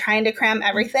and then trying to cram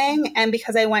everything. And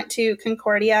because I went to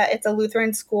Concordia, it's a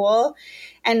Lutheran school.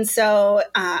 And so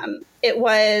it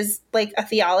was like a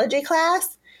theology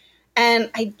class.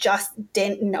 And I just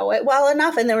didn't know it well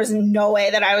enough. And there was no way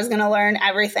that I was going to learn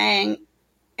everything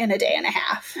in a day and a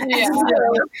half. Yeah. And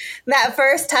so that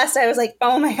first test, I was like,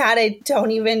 oh my God, I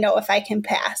don't even know if I can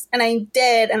pass. And I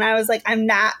did. And I was like, I'm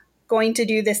not going to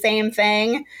do the same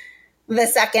thing the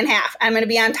second half. I'm going to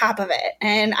be on top of it.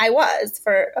 And I was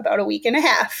for about a week and a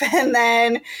half. And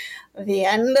then the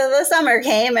end of the summer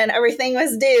came and everything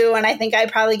was due. And I think I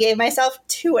probably gave myself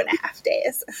 2.5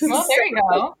 days. Well, there you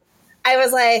go. I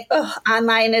was like, oh,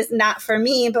 online is not for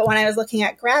me. But when I was looking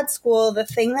at grad school, the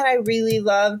thing that I really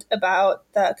loved about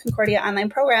the Concordia online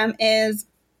program is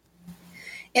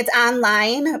it's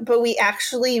online, but we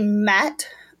actually met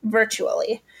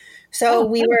virtually. So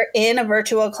we were in a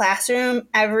virtual classroom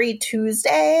every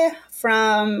Tuesday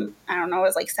from, I don't know, it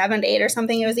was like 7 to 8 or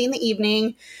something. It was in the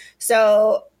evening.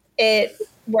 So it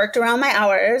worked around my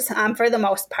hours for the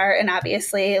most part. And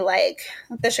obviously, like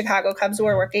the Chicago Cubs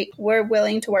were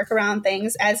willing to work around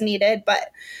things as needed.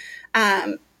 But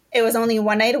it was only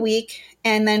one night a week.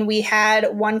 And then we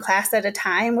had one class at a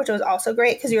time, which was also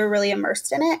great because you were really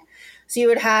immersed in it. So you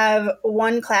would have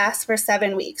one class for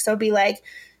 7 weeks. So it'd be like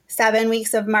 7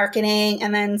 weeks of marketing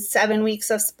and then 7 weeks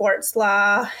of sports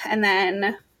law and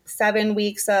then 7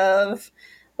 weeks of,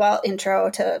 well, intro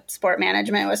to sport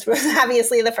management was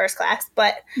obviously the first class.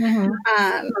 But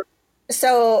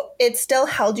so it still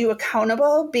held you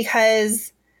accountable because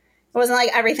it wasn't like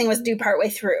everything was due partway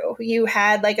through. You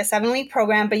had like a 7-week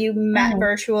program, but you met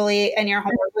virtually and your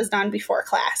homework was done before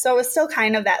class. So it was still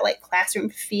kind of that like classroom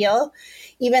feel,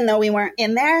 even though we weren't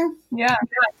in there. Yeah.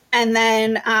 And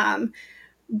then,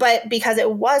 but because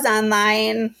it was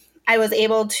online, I was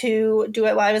able to do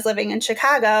it while I was living in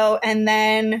Chicago. And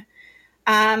then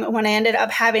when I ended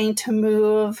up having to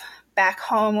move back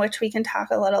home, which we can talk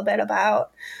a little bit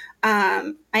about,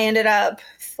 I ended up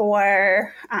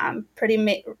for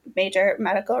pretty major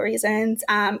medical reasons,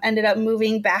 ended up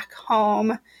moving back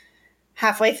home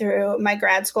halfway through my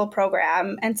grad school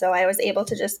program. And so I was able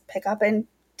to just pick up and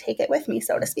take it with me,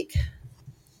 so to speak.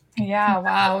 Yeah.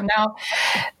 Wow. No,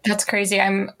 that's crazy.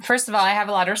 First of all, I have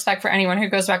a lot of respect for anyone who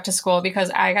goes back to school, because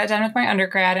I got done with my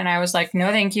undergrad and I was like, no,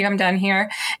 thank you. I'm done here.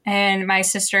 And my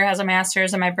sister has a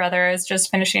master's and my brother is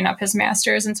just finishing up his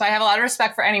master's. And so I have a lot of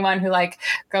respect for anyone who like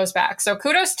goes back. So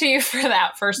kudos to you for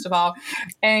that, first of all.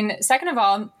 And second of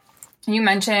all, you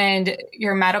mentioned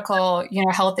your medical,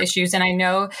 health issues. And I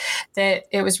know that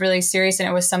it was really serious and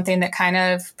it was something that kind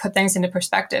of put things into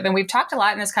perspective. And we've talked a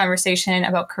lot in this conversation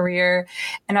about career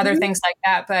and other things like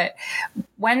that. But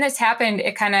when this happened,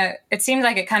 it seemed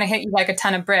like it kind of hit you like a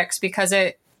ton of bricks, because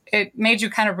it made you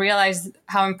kind of realize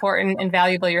how important and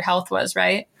valuable your health was,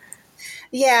 right?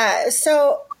 Yeah.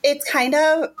 So it's kind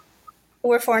of,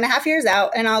 we're 4.5 years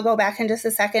out, and I'll go back in just a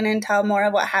second and tell more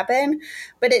of what happened.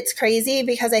 But it's crazy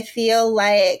because I feel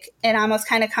like it almost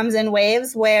kind of comes in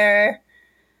waves where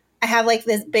I have like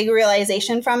this big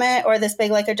realization from it, or this big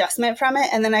like adjustment from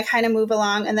it. And then I kind of move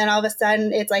along, and then all of a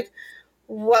sudden it's like,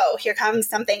 whoa, here comes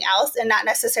something else, and not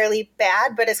necessarily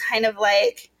bad, but it's kind of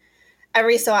like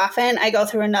every so often I go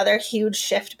through another huge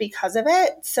shift because of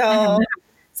it. So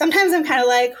sometimes I'm kind of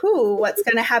like, what's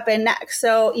going to happen next?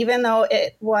 So even though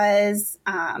it was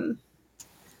a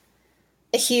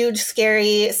huge,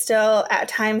 scary, still at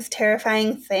times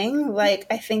terrifying thing, like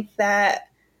I think that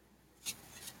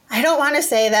I don't want to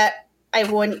say that I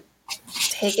wouldn't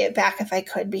take it back if I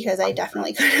could, because I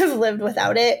definitely could have lived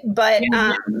without it. But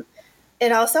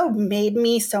it also made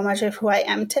me so much of who I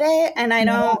am today. And I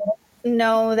don't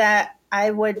know that I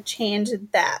would change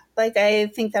that. Like, I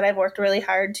think that I've worked really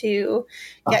hard to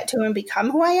get to and become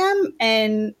who I am.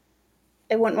 And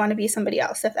I wouldn't want to be somebody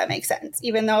else, if that makes sense.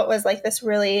 Even though it was like this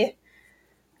really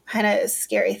kind of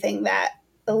scary thing that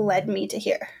led me to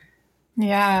here.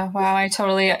 Yeah. Wow. I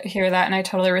totally hear that. And I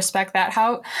totally respect that.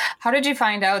 How did you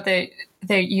find out that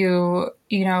you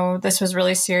this was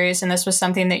really serious and this was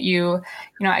something that you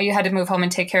had to move home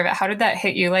and take care of it? How did that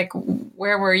hit you? Like,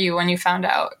 where were you when you found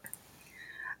out?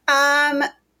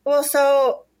 Well,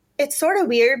 so it's sort of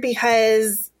weird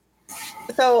because,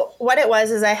 so what it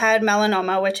was is I had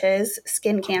melanoma, which is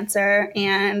skin cancer.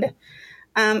 And,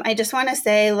 I just want to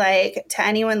say, like, to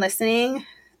anyone listening,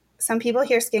 some people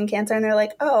hear skin cancer and they're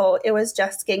like, oh, it was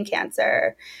just skin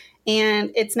cancer.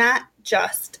 And it's not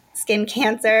just skin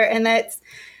cancer. And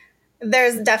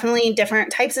there's definitely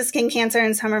different types of skin cancer,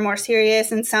 and some are more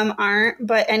serious and some aren't.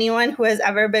 But anyone who has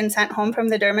ever been sent home from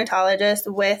the dermatologist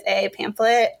with a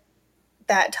pamphlet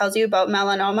that tells you about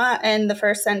melanoma, and the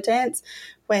first sentence,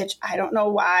 which I don't know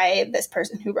why this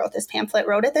person who wrote this pamphlet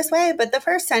wrote it this way, but the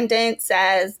first sentence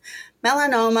says,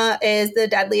 melanoma is the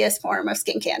deadliest form of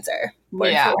skin cancer.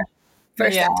 Yeah.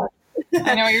 First sentence.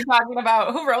 I know what you're talking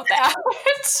about. Who wrote that?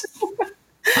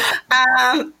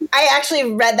 I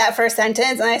actually read that first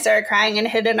sentence and I started crying and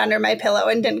hid it under my pillow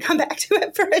and didn't come back to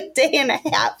it for a day and a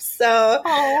half. So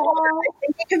I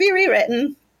think it could be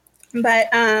rewritten. But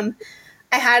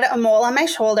I had a mole on my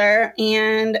shoulder,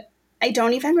 and I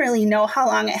don't even really know how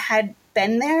long it had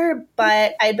been there,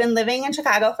 but I'd been living in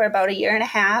Chicago for about 1.5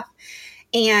 years.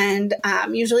 And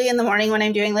usually in the morning when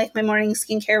I'm doing like my morning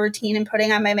skincare routine and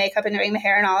putting on my makeup and doing my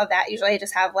hair and all of that, usually I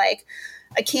just have like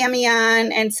a cami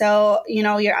on. And so,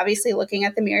 you're obviously looking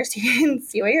at the mirror so you can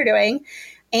see what you're doing.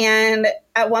 And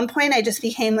at one point I just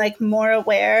became like more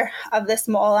aware of this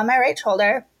mole on my right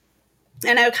shoulder.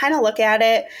 And I would kind of look at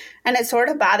it and it sort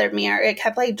of bothered me, or it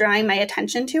kept like drawing my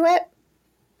attention to it.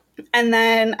 And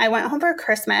then I went home for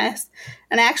Christmas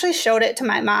and I actually showed it to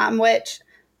my mom, which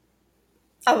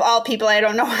of all people, I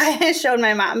don't know why I showed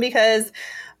my mom, because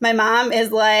my mom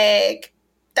is like,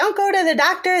 don't go to the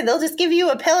doctor. They'll just give you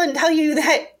a pill and tell you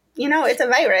that, it's a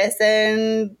virus.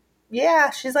 And yeah,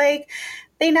 she's like,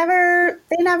 they never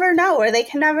know, or they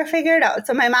can never figure it out.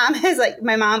 So my mom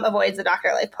avoids the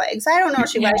doctor like plague. So I don't know what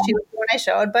she was when I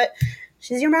showed, but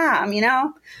she's your mom,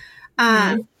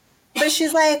 But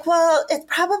she's like, well, it's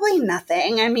probably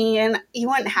nothing. I mean, you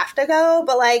wouldn't have to go,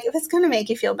 but like, if it's going to make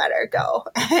you feel better, go.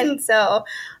 And so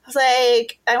I was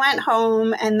like, I went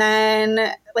home, and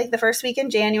then like the first week in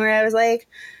January, I was like,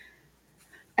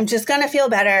 I'm just going to feel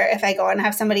better if I go and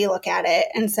have somebody look at it.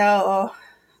 And so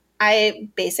I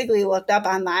basically looked up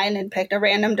online and picked a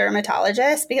random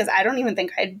dermatologist, because I don't even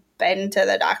think I'd been to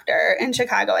the doctor in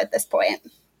Chicago at this point.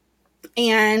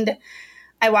 And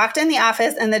I walked in the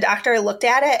office and the doctor looked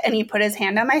at it and he put his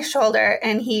hand on my shoulder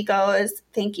and he goes,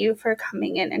 "Thank you for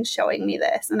coming in and showing me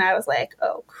this." And I was like,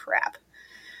 oh, crap.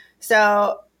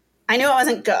 So I knew it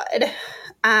wasn't good.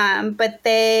 But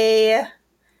they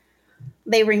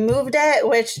removed it,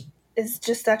 which is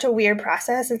just such a weird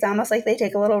process. It's almost like they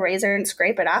take a little razor and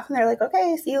scrape it off and they're like,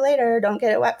 okay, see you later. Don't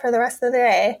get it wet for the rest of the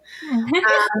day.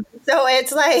 So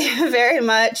it's like very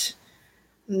much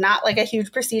not like a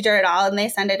huge procedure at all. And they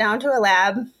send it down to a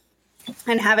lab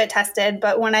and have it tested.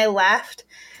 But when I left,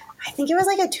 I think it was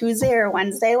like a Tuesday or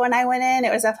Wednesday when I went in.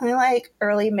 It was definitely like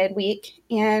early midweek.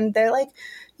 And they're like,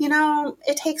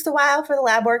 it takes a while for the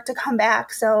lab work to come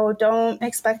back. So don't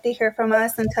expect to hear from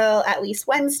us until at least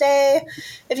Wednesday.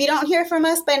 If you don't hear from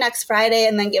us by next Friday,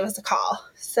 and then give us a call.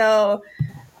 So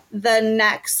the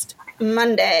next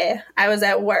Monday, I was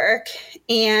at work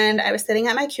and I was sitting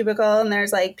at my cubicle and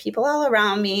there's like people all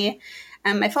around me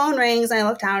and my phone rings and I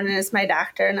look down and it's my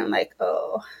doctor and I'm like,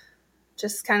 oh,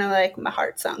 just kind of like my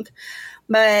heart sunk.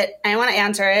 But I want to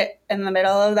answer it in the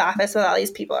middle of the office with all these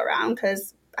people around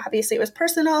because obviously it was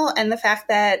personal. And the fact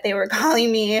that they were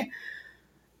calling me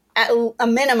at a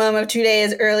minimum of 2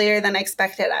 days earlier than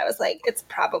expected, I was like, it's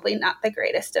probably not the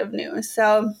greatest of news.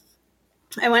 So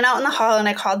I went out in the hall and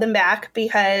I called them back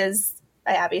because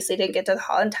I obviously didn't get to the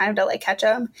hall in time to like catch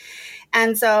them.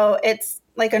 And so it's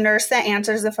like a nurse that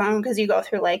answers the phone because you go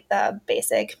through like the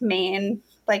basic main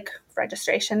like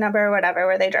registration number or whatever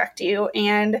where they direct you.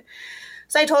 And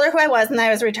so I told her who I was and I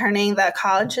was returning the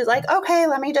call and she's like, okay,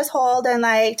 let me just hold and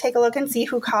like take a look and see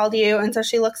who called you. And so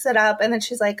she looks it up and then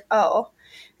she's like, oh,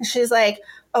 and she's like,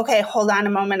 okay, hold on a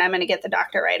moment. I'm going to get the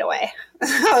doctor right away.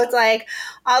 So it's like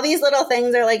all these little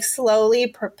things are like slowly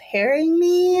preparing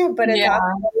me, but it's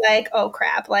also like, oh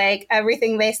crap. Like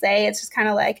everything they say, it's just kind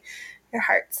of like your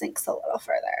heart sinks a little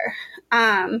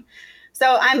further.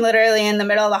 So I'm literally in the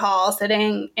middle of the hall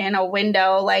sitting in a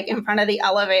window, like in front of the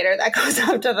elevator that goes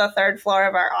up to the third floor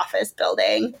of our office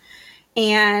building.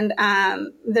 And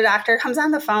the doctor comes on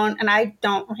the phone and I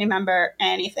don't remember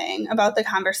anything about the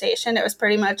conversation. It was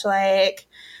pretty much like,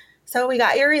 so we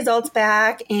got your results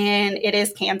back and it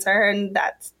is cancer. And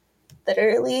that's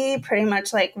literally pretty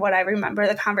much like what I remember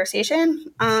the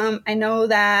conversation. I know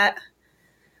that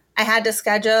I had to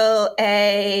schedule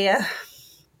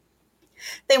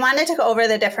they wanted to go over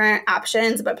the different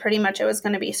options, but pretty much it was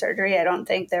going to be surgery. I don't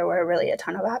think there were really a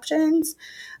ton of options.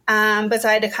 But so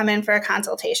I had to come in for a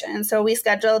consultation. So we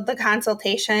scheduled the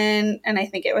consultation and I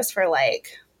think it was for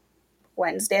like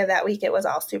Wednesday of that week. It was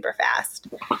all super fast.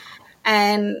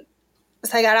 And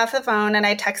so I got off the phone and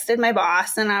I texted my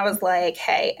boss and I was like,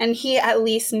 hey, and he at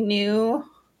least knew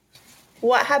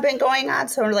what had been going on.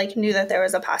 So like knew that there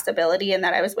was a possibility and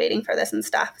that I was waiting for this and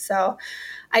stuff. So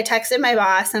I texted my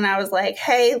boss and I was like,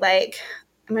 hey, like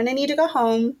I'm going to need to go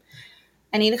home.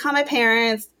 I need to call my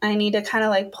parents. I need to kind of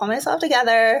like pull myself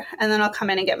together and then I'll come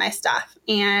in and get my stuff.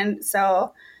 And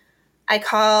so I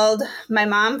called my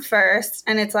mom first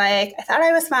and it's like, I thought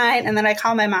I was fine. And then I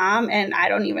called my mom and I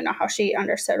don't even know how she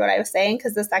understood what I was saying.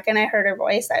 Cause the second I heard her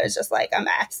voice, I was just like a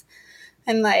mess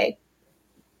and like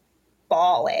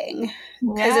bawling.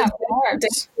 Yeah, it's hard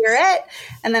to hear it.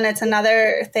 And then it's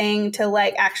another thing to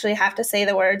like actually have to say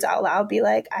the words out loud, be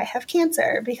like, I have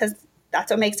cancer, because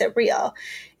that's what makes it real.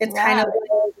 It's kind of,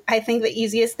 like, I think the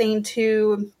easiest thing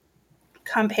to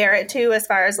compare it to as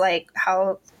far as like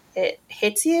how it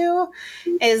hits you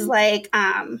is like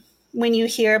when you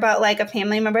hear about like a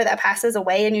family member that passes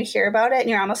away and you hear about it and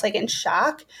you're almost like in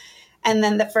shock. And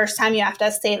then the first time you have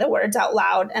to say the words out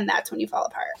loud and that's when you fall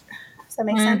apart. Does that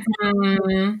make sense?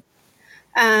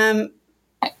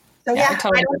 So yeah,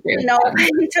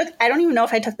 I don't even know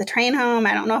if I took the train home.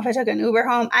 I don't know if I took an Uber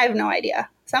home. I have no idea.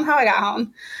 Somehow I got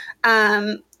home.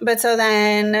 But so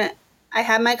then I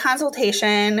had my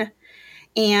consultation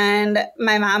and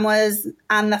my mom was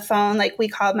on the phone. Like we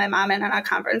called my mom in on a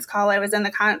conference call. I was in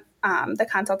the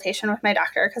consultation with my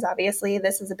doctor because obviously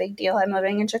this is a big deal. I'm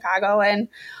living in Chicago and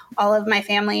all of my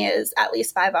family is at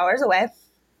least 5 hours away.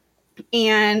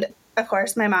 And of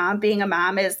course, my mom, being a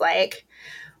mom, is like,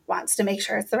 wants to make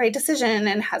sure it's the right decision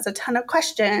and has a ton of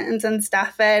questions and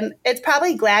stuff. And it's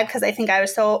probably glad because I think I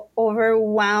was so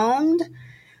overwhelmed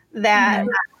that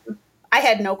I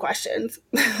had no questions,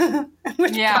 which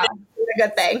is a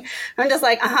good thing. I'm just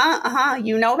like,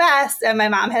 you know best. And my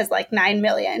mom has like 9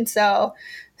 million. So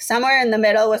somewhere in the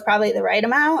middle was probably the right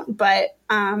amount. But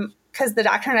because the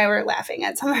doctor and I were laughing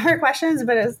at some of her questions,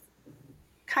 but it was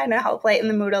kind of helped lighten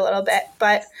the mood a little bit.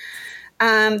 But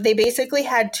they basically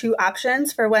had 2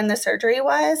 options for when the surgery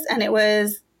was. And it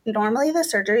was normally the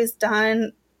surgery is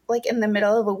done like in the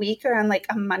middle of a week or on like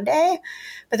a Monday,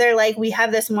 but they're like, we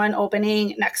have this one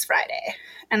opening next Friday.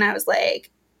 And I was like,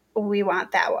 we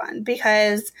want that one,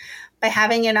 because by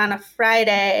having it on a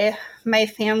Friday, my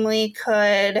family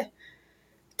could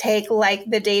take like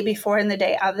the day before and the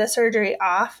day of the surgery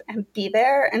off and be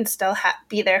there and still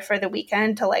be there for the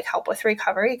weekend to like help with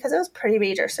recovery, because it was pretty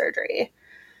major surgery.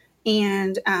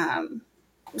 And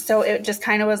so it just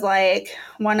kind of was like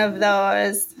one of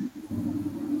those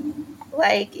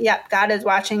like, yep, God is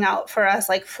watching out for us,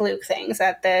 like fluke things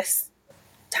that this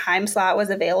time slot was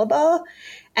available.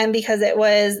 And because it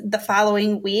was the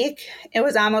following week, it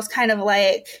was almost kind of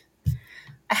like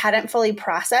I hadn't fully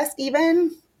processed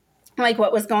even like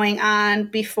what was going on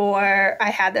before I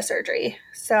had the surgery.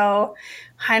 So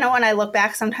I know when I look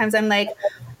back, sometimes I'm like,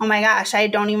 oh my gosh, I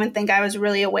don't even think I was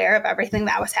really aware of everything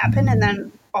that was happening. And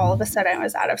then all of a sudden I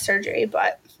was out of surgery.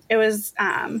 But it was,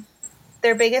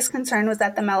 their biggest concern was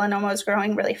that the melanoma was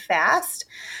growing really fast.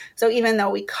 So even though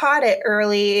we caught it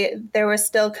early, there was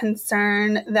still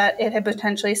concern that it had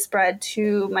potentially spread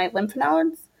to my lymph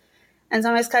nodes. And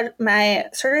so my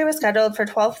surgery was scheduled for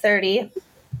 12:30.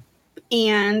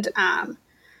 And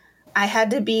I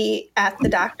had to be at the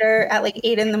doctor at like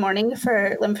 8 a.m.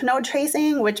 for lymph node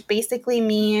tracing, which basically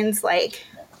means like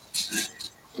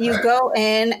you go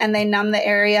in and they numb the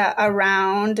area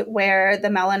around where the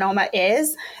melanoma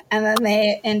is, and then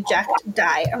they inject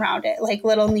dye around it, like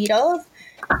little needles.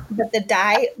 But the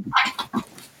dye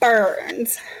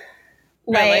burns.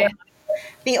 Really? Like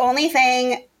the only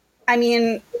thing, I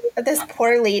mean, this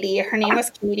poor lady, her name was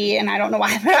Katie, and I don't know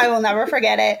why, but I will never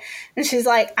forget it. And she's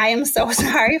like, I am so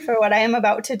sorry for what I am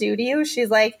about to do to you. She's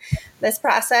like, this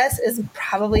process is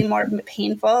probably more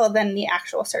painful than the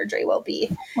actual surgery will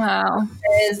be. Wow.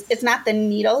 It's not the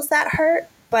needles that hurt,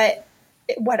 but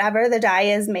whatever the dye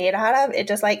is made out of, it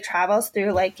just like travels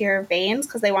through like your veins,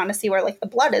 because they want to see where like the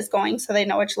blood is going, so they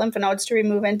know which lymph nodes to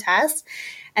remove and test.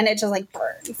 And it just like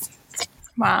burns.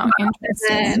 Wow.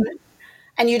 Interesting.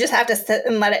 And you just have to sit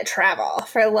and let it travel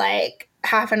for like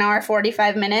half an hour,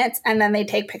 45 minutes. And then they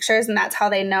take pictures, and that's how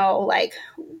they know like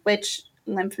which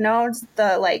lymph nodes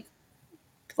the like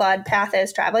blood path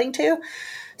is traveling to.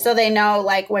 So they know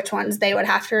like which ones they would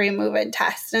have to remove and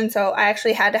test. And so I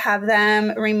actually had to have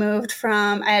them removed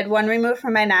I had one removed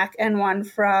from my neck and one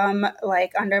from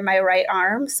like under my right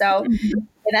arm. So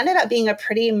it ended up being a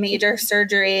pretty major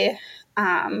surgery,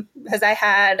 because I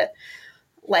had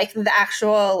like the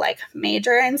actual like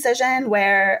major incision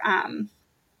where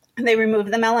they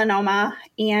removed the melanoma,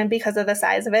 and because of the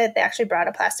size of it, they actually brought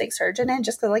a plastic surgeon in,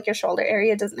 just because like your shoulder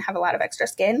area doesn't have a lot of extra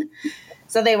skin.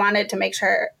 So they wanted to make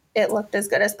sure it looked as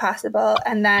good as possible.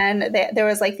 And then there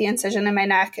was like the incision in my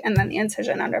neck and then the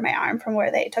incision under my arm from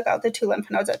where they took out the 2 lymph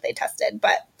nodes that they tested.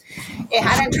 But it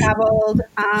hadn't traveled,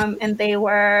 and they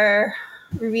were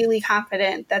really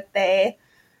confident that they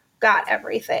got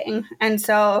everything. And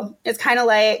so it's kind of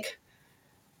like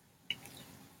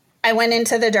I went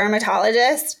into the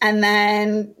dermatologist, and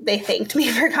then they thanked me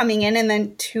for coming in. And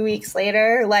then 2 weeks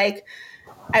later, like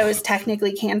I was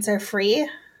technically cancer free.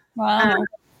 Wow.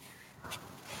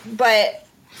 But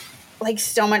like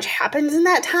so much happens in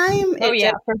that time. Oh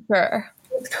yeah, for sure.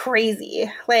 It's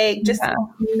crazy. Like just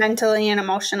mentally and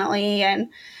emotionally and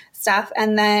stuff.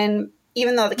 And then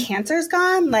even though the cancer's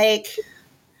gone, like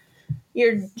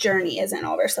your journey isn't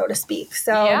over, so to speak.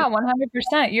 So yeah,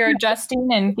 100%. You're adjusting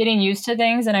and getting used to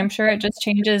things, and I'm sure it just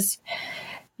changes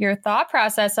your thought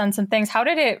process on some things. How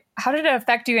did it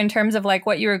affect you in terms of like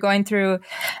what you were going through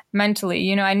mentally?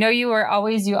 You know, I know you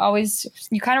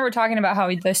kind of were talking about how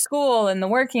the school and the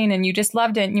working, and you just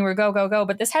loved it and you were go, go, go,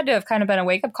 but this had to have kind of been a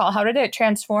wake up call. How did it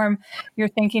transform your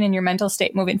thinking and your mental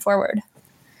state moving forward?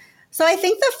 So I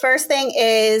think the first thing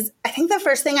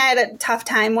I had a tough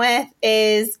time with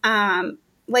is,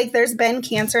 like there's been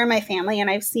cancer in my family, and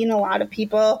I've seen a lot of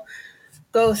people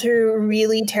go through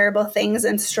really terrible things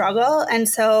and struggle. And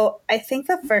so I think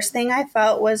the first thing I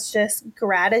felt was just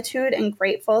gratitude and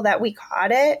grateful that we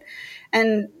caught it,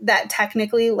 and that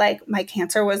technically like my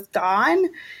cancer was gone.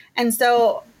 And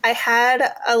so I had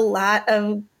a lot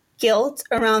of guilt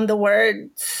around the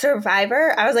word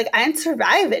survivor. I was like, I didn't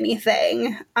survive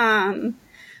anything.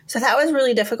 So that was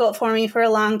really difficult for me for a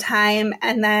long time.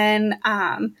 And then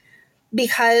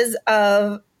because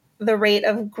of the rate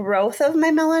of growth of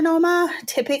my melanoma,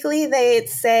 typically they'd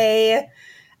say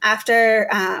after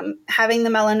having the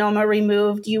melanoma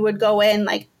removed, you would go in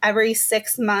like every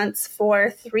 6 months for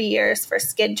 3 years for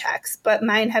skin checks. But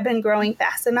mine had been growing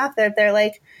fast enough that they're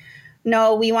like,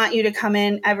 no, we want you to come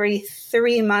in every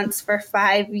 3 months for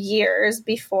 5 years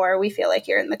before we feel like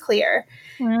you're in the clear.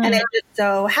 And it just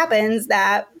so happens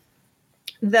that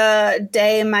the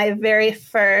day my very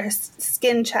first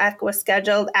skin check was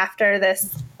scheduled after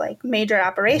this like major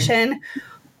operation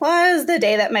was the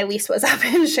day that my lease was up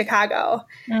in Chicago.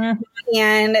 Mm-hmm.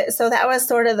 And so that was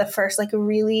sort of the first like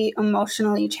really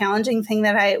emotionally challenging thing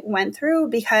that I went through,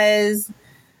 because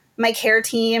my care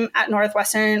team at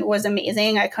Northwestern was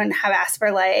amazing. I couldn't have asked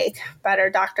for like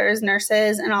better doctors,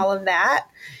 nurses, and all of that.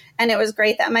 And it was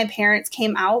great that my parents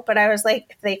came out, but I was like,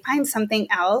 if they find something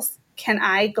else, can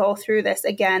I go through this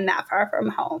again that far from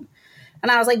home?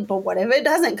 And I was like, but what if it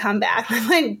doesn't come back? I'm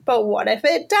like, but what if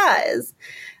it does?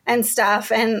 And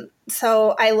stuff. And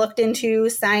so I looked into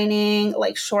signing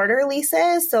like shorter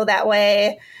leases, so that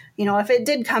way, you know, if it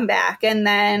did come back, and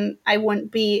then I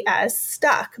wouldn't be as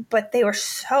stuck. But they were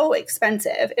so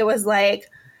expensive. It was like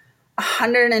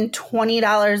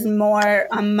 $120 more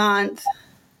a month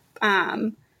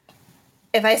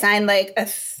if I signed like a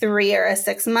 3 or a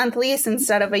 6 month lease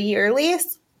instead of a year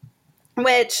lease,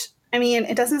 which, I mean,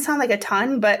 it doesn't sound like a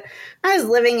ton, but I was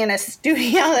living in a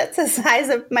studio that's the size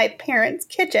of my parents'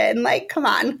 kitchen. Like, come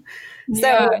on.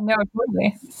 Yeah, so, no,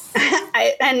 totally.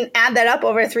 And add that up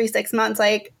over 3-6 months,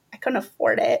 like I couldn't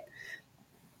afford it.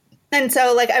 And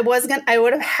so like I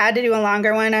would have had to do a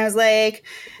longer one. I was like,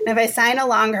 and if I sign a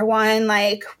longer one,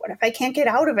 like what if I can't get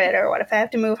out of it, or what if I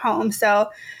have to move home? So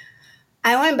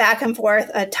I went back and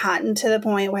forth a ton, to the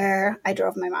point where I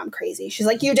drove my mom crazy. She's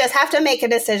like, you just have to make a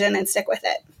decision and stick with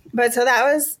it. But so that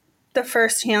was the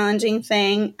first challenging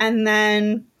thing. And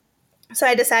then, so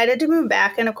I decided to move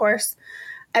back. And of course,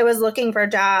 I was looking for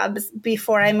jobs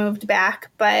before I moved back,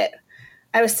 but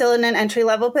I was still in an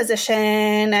entry-level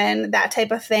position and that type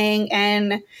of thing.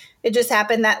 And it just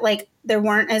happened that like there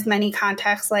weren't as many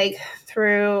contacts like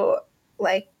through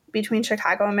like between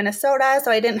Chicago and Minnesota. So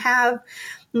I didn't have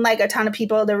like a ton of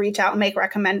people to reach out and make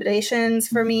recommendations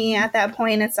for me at that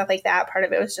point and stuff like that. Part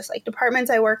of it was just like departments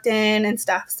I worked in and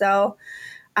stuff. So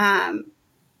I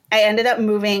ended up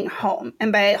moving home.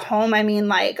 And by home, I mean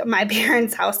like my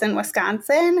parents' house in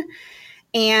Wisconsin.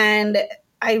 And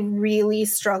I really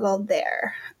struggled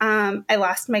there. I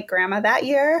lost my grandma that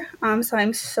year. So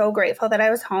I'm so grateful that I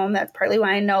was home. That's partly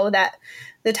why I know that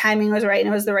the timing was right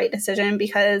and it was the right decision,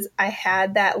 because I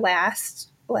had that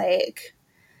last like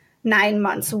 9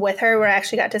 months with her where I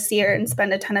actually got to see her and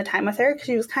spend a ton of time with her, because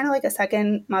she was kind of like a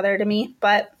second mother to me.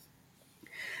 But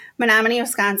Menominee,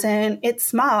 Wisconsin, it's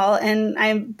small, and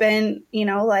I've been, you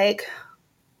know, like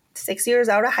 6 years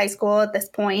out of high school at this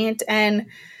point. And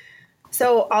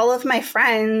so all of my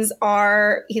friends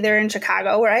are either in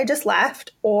Chicago, where I just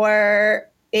left, or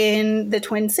in the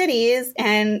Twin Cities.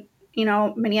 And, you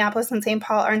know, Minneapolis and St.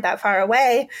 Paul aren't that far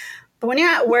away. But when you're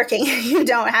not working, you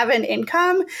don't have an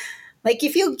income, like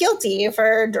you feel guilty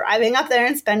for driving up there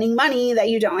and spending money that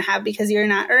you don't have because you're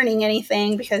not earning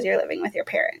anything because you're living with your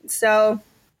parents. So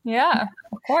yeah,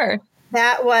 of course.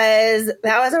 That was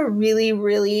a really,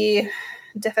 really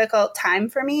difficult time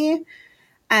for me.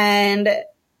 And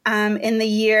in the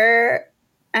year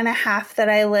and a half that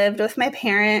I lived with my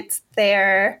parents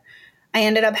there, I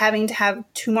ended up having to have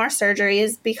 2 more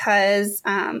surgeries because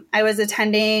I was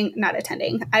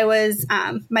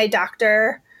my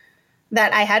doctor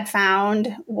that I had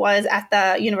found was at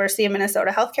the University of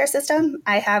Minnesota healthcare system.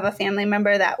 I have a family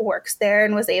member that works there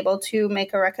and was able to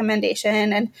make a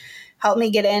recommendation and help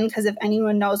me get in, because if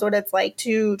anyone knows what it's like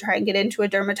to try and get into a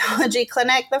dermatology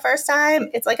clinic the first time,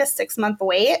 it's like a 6-month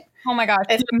wait. Oh my gosh,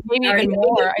 maybe even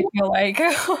more, I feel like.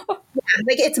 Yeah,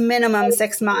 like it's minimum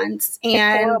 6 months.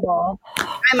 And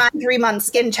I'm on 3-month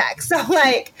skin check. So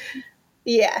like,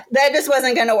 yeah, that just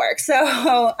wasn't going to work.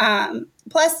 So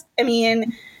plus, I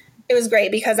mean, it was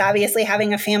great because obviously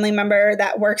having a family member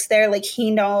that works there, like he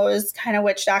knows kind of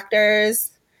which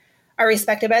doctors are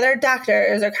respected by their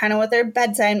doctors or kind of what their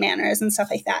bedside manners and stuff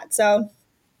like that. So,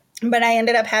 but I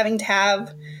ended up having to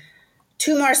have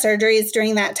 2 more surgeries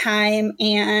during that time.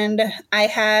 And I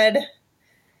had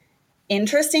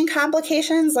interesting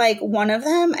complications. Like one of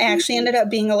them, I actually ended up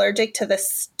being allergic to the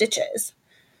stitches.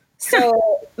 So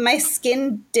my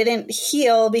skin didn't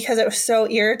heal because it was so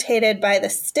irritated by the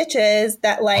stitches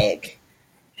that like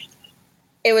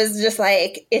it was just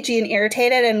like itchy and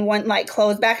irritated and wouldn't like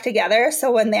close back together.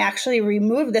 So when they actually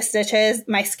removed the stitches,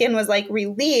 my skin was like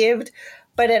relieved,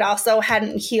 but it also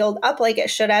hadn't healed up like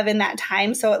it should have in that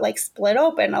time. So it like split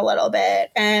open a little bit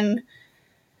and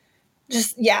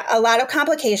just, yeah, a lot of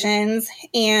complications.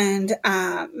 And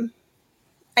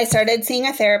I started seeing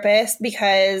a therapist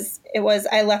because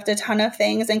I left a ton of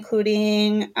things,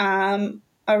 including a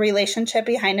relationship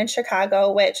behind in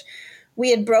Chicago, which we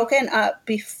had broken up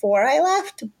before I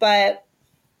left, but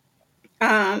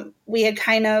we had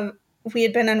kind of we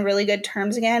had been on really good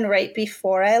terms again right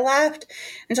before I left.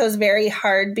 And so it was very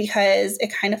hard because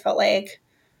it kind of felt like,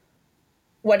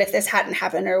 what if this hadn't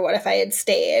happened, or what if I had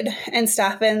stayed and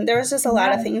stuff. And there was just a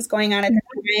lot of things going on at the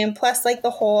time, plus like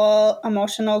the whole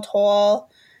emotional toll,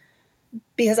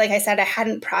 because like I said, I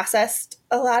hadn't processed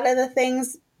a lot of the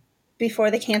things before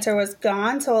the cancer was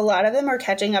gone. So a lot of them were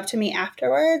catching up to me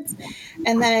afterwards.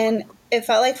 And then it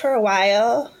felt like for a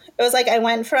while, it was like I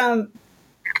went from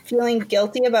feeling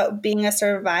guilty about being a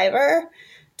survivor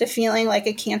to feeling like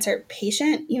a cancer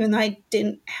patient, even though I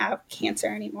didn't have cancer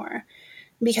anymore.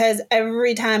 Because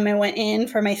every time I went in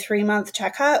for my 3-month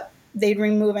checkup, they'd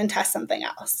remove and test something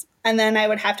else. And then I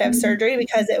would have to have surgery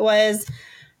because it was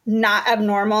not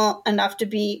abnormal enough to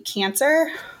be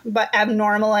cancer, but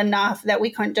abnormal enough that we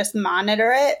couldn't just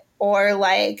monitor it or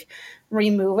like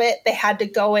remove it. They had to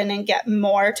go in and get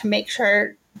more to make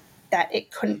sure that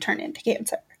it couldn't turn into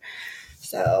cancer.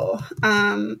 So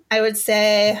I would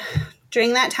say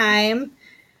during that time,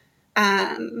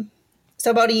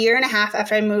 so about 1.5 years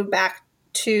after I moved back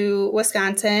to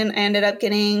Wisconsin, I ended up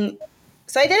getting,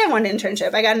 so I did have one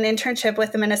internship. I got an internship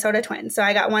with the Minnesota Twins. So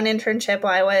I got one internship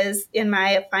while I was in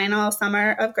my final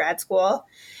summer of grad school.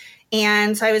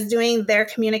 And so I was doing their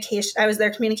communication. I was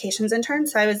their communications intern.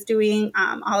 So I was doing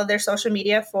all of their social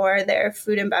media for their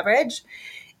food and beverage.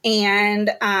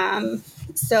 And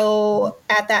so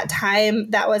at that time,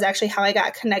 that was actually how I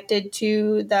got connected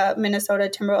to the Minnesota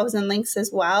Timberwolves and Lynx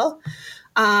as well.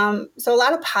 So a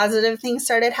lot of positive things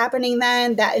started happening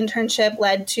then. That internship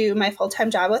led to my full-time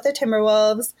job with the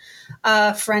Timberwolves.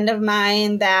 A friend of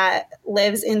mine that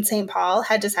lives in St. Paul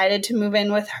had decided to move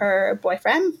in with her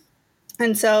boyfriend.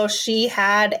 And so she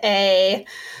had an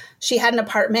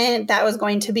apartment that was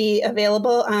going to be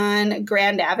available on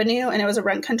Grand Avenue, and it was a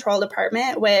rent-controlled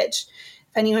apartment, which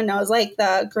if anyone knows, like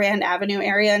the Grand Avenue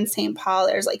area in St. Paul,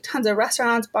 there's like tons of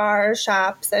restaurants, bars,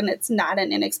 shops, and it's not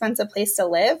an inexpensive place to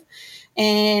live.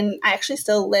 And I actually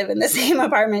still live in the same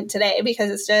apartment today because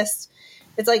it's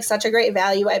like such a great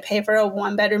value. I pay for a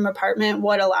 1-bedroom apartment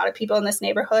what a lot of people in this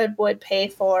neighborhood would pay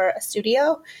for a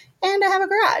studio. And I have a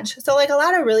garage. So like a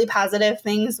lot of really positive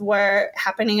things were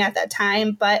happening at that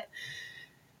time. But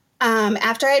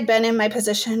after I'd been in my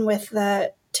position with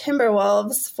the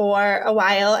Timberwolves for a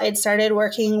while, I'd started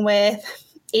working with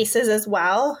Aces as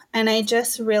well. And I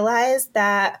just realized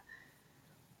that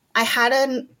I had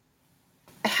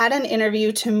an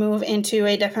interview to move into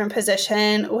a different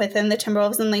position within the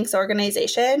Timberwolves and Lynx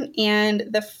organization. And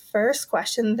the first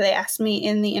question they asked me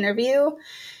in the interview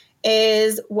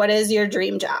is, what is your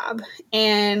dream job?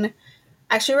 And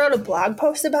I actually wrote a blog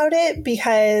post about it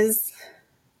because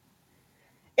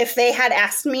if they had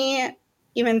asked me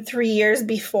even 3 years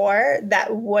before,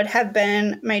 that would have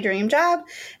been my dream job.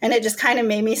 And it just kind of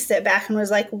made me sit back and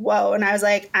was like, whoa. And I was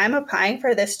like, I'm applying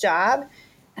for this job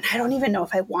and I don't even know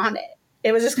if I want it.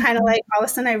 It was just kind of like all of a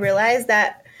sudden I realized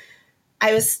that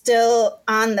I was still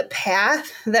on the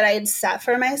path that I had set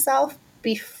for myself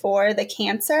before the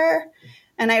cancer.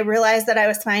 And I realized that I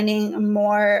was finding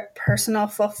more personal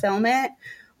fulfillment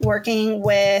working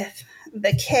with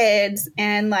the kids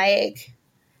and like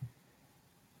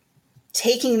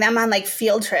taking them on like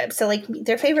field trips to like meet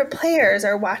their favorite players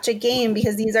or watch a game,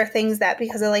 because these are things that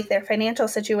because of like their financial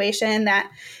situation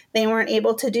that they weren't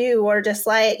able to do, or just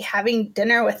like having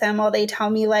dinner with them while they tell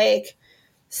me like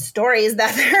stories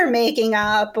that they're making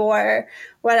up or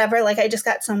whatever. Like I just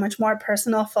got so much more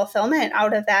personal fulfillment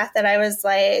out of that I was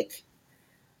like,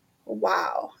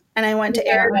 wow. And I went to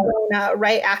Arizona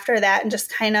right after that, and just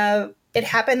kind of, it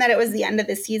happened that it was the end of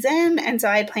the season. And so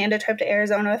I planned a trip to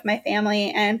Arizona with my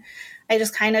family, and I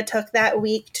just kind of took that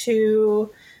week to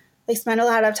like spend a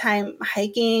lot of time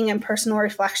hiking and personal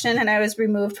reflection. And I was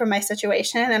removed from my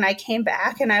situation, and I came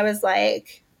back and I was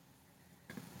like,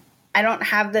 I don't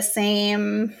have the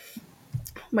same,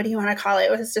 what do you want to call it?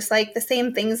 It was just like the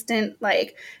same things didn't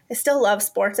like, I still love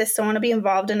sports. I still want to be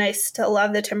involved, and I still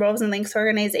love the Timberwolves and Lynx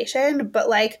organization. But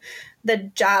like the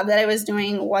job that I was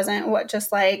doing wasn't what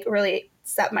just like really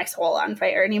set my soul on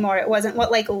fire anymore. It wasn't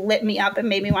what like lit me up and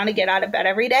made me want to get out of bed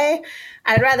every day.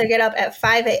 I'd rather get up at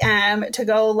 5 a.m. to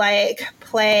go like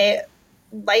play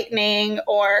lightning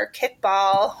or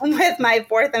kickball with my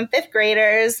 4th and 5th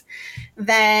graders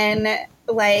than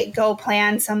like go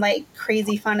plan some like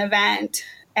crazy fun event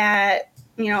at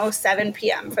 7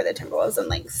 p.m. for the Timberwolves and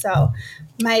Lynx. So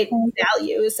my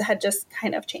values had just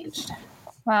kind of changed.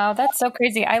 Wow, that's so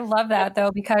crazy. I love that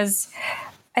though, because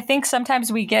I think sometimes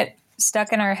we get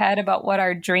stuck in our head about what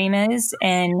our dream is.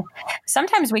 And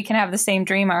sometimes we can have the same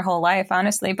dream our whole life,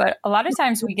 honestly. But a lot of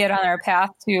times we get on our path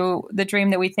to the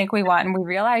dream that we think we want, and we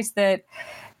realize that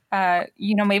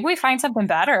maybe we find something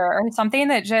better or something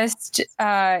that just,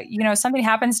 something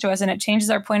happens to us and it changes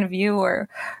our point of view or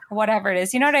whatever it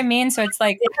is. You know what I mean? So it's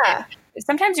like, Yeah.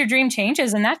 sometimes your dream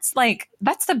changes, and that's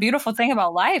the beautiful thing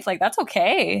about life. Like, that's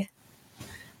okay.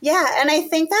 Yeah. And I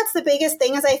think that's the biggest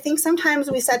thing is I think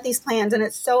sometimes we set these plans and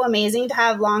it's so amazing to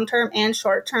have long-term and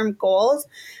short-term goals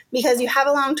because you have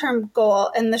a long-term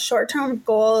goal and the short-term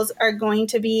goals are going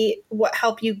to be what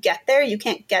help you get there. You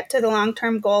can't get to the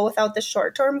long-term goal without the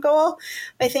short-term goal.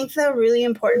 I think the really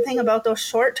important thing about those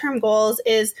short-term goals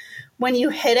is when you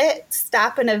hit it,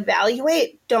 stop and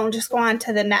evaluate. Don't just go on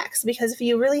to the next because if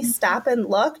you really stop and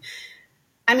look,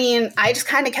 I mean, I just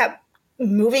kind of kept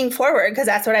moving forward because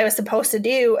that's what I was supposed to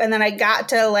do. And then I got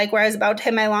to like where I was about to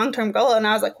hit my long-term goal. And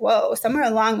I was like, whoa, somewhere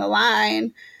along the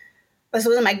line, this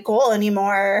wasn't my goal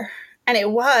anymore. And it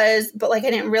was, but like,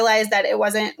 I didn't realize that it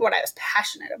wasn't what I was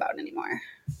passionate about anymore.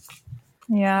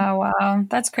 Yeah. Wow.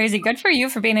 That's crazy. Good for you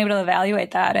for being able to evaluate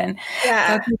that and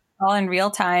go through it all in real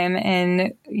time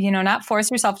and, not force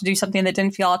yourself to do something that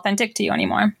didn't feel authentic to you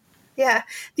anymore. Yeah.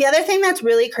 The other thing that's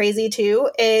really crazy too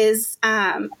is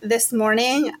this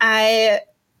morning I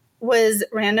was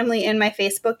randomly in my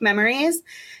Facebook memories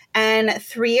and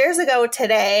 3 years ago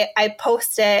today I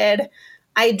posted,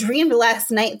 I dreamed last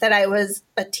night that I was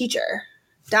a teacher, ...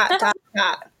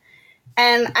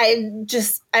 And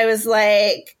I was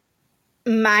like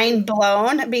mind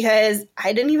blown because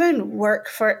I didn't even work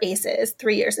for ACES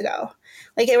 3 years ago.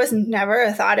 Like it was never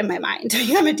a thought in my mind to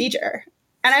become a teacher.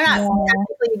 And I'm not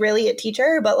technically really a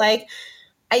teacher, but like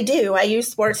I do. I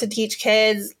use sports to teach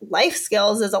kids. Life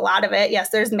skills is a lot of it. Yes,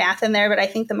 there's math in there, but I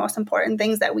think the most important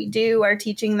things that we do are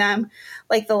teaching them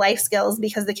like the life skills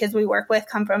because the kids we work with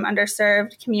come from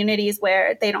underserved communities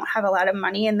where they don't have a lot of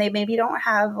money and they maybe don't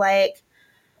have like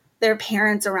their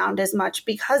parents around as much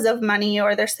because of money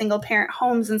or their single parent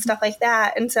homes and stuff like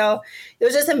that. And so it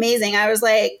was just amazing. I was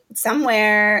like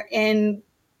somewhere in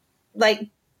like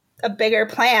a bigger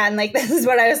plan, like this is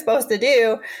what I was supposed to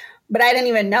do, but I didn't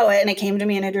even know it. And it came to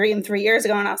me in a dream 3 years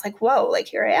ago. And I was like, whoa, like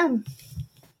here I am.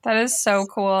 That is so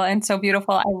cool and so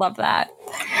beautiful. I love that.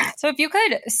 So if you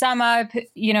could sum up,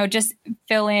 just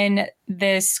fill in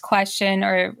this question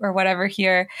or whatever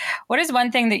here, what is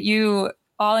one thing that you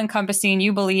all encompassing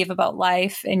you believe about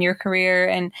life and your career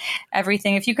and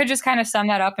everything? If you could just kind of sum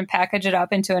that up and package it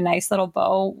up into a nice little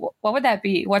bow, what would that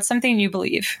be? What's something you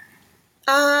believe?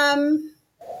 I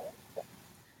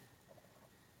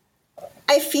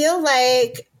feel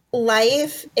like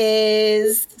life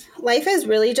is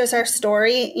really just our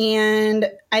story.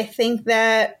 And I think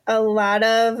that a lot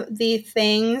of the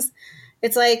things,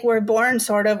 it's like we're born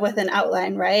sort of with an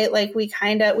outline, right? Like we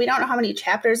don't know how many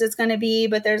chapters it's going to be,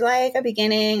 but there's like a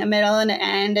beginning, a middle, and an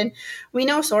end. And we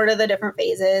know sort of the different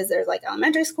phases. There's like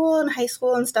elementary school and high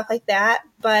school and stuff like that.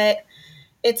 But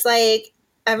it's like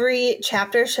every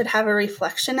chapter should have a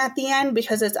reflection at the end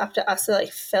because it's up to us to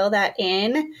like fill that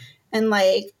in and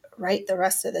like write the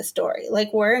rest of the story.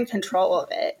 Like we're in control of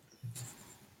it.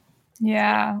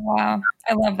 Yeah. Wow.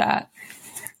 I love that.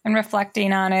 And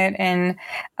reflecting on it and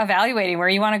evaluating where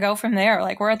you want to go from there.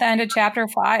 Like we're at the end of chapter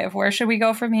 5. Where should we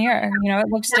go from here? It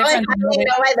looks now different. I finally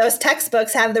know why those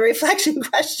textbooks have the reflection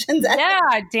questions. Yeah,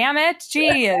 damn it.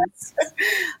 Jeez.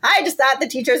 I just thought the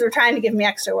teachers were trying to give me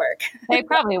extra work. They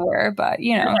probably were, but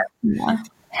Yeah.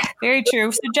 Very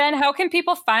true. So Jen, how can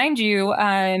people find you?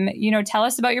 Tell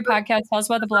us about your podcast, tell us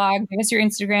about the blog, give us your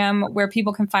Instagram, where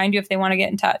people can find you if they want to get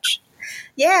in touch.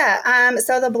 Yeah.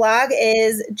 So the blog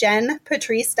is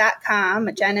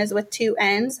jenpatrice.com. Jen is with 2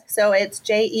 N's. So it's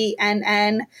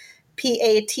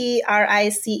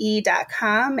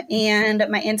JENNPATRICE.com. And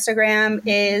my Instagram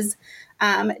is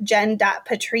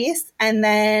jen.patrice. And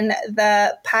then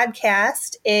the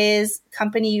podcast is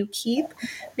Company You Keep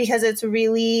because it's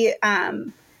really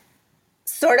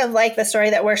sort of like the story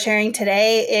that we're sharing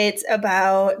today. It's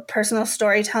about personal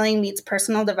storytelling meets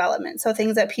personal development. So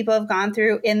things that people have gone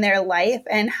through in their life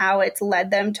and how it's led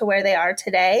them to where they are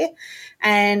today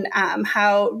and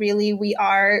how really we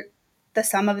are the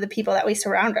sum of the people that we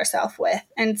surround ourselves with.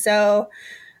 And so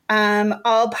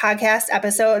all podcast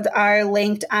episodes are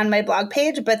linked on my blog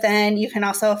page, but then you can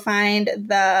also find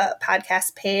the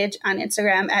podcast page on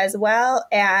Instagram as well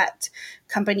at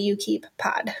Company You Keep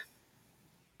Pod.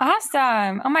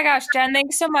 Awesome. Oh my gosh, Jen,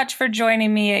 thanks so much for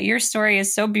joining me. Your story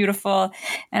is so beautiful.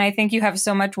 And I think you have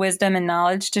so much wisdom and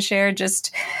knowledge to share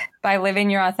just by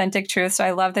living your authentic truth. So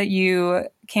I love that you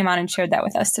came on and shared that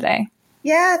with us today.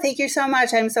 Yeah, thank you so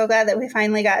much. I'm so glad that we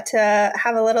finally got to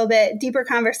have a little bit deeper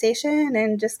conversation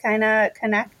and just kind of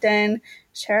connect and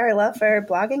share our love for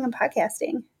blogging and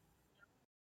podcasting.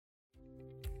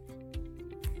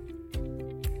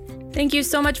 Thank you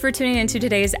so much for tuning into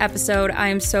today's episode. I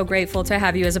am so grateful to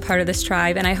have you as a part of this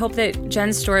tribe, and I hope that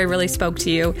Jen's story really spoke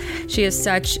to you. She is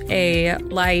such a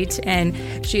light, and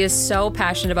she is so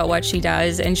passionate about what she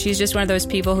does, and she's just one of those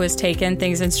people who has taken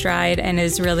things in stride and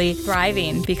is really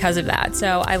thriving because of that.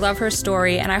 So I love her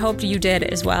story, and I hope you did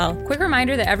as well. Quick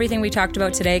reminder that everything we talked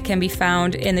about today can be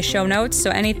found in the show notes, so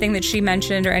anything that she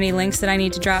mentioned or any links that I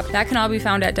need to drop, that can all be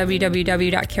found at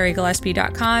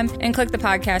www.carriegillespie.com, and click the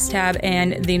podcast tab,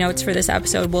 and the notes for this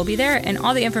episode will be there, and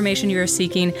all the information you're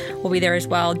seeking will be there as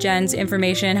well. Jen's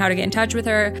information, how to get in touch with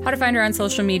her, how to find her on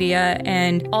social media,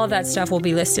 and all of that stuff will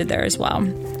be listed there as well.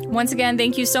 Once again,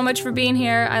 thank you so much for being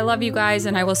here. I love you guys,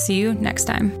 and I will see you next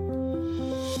time.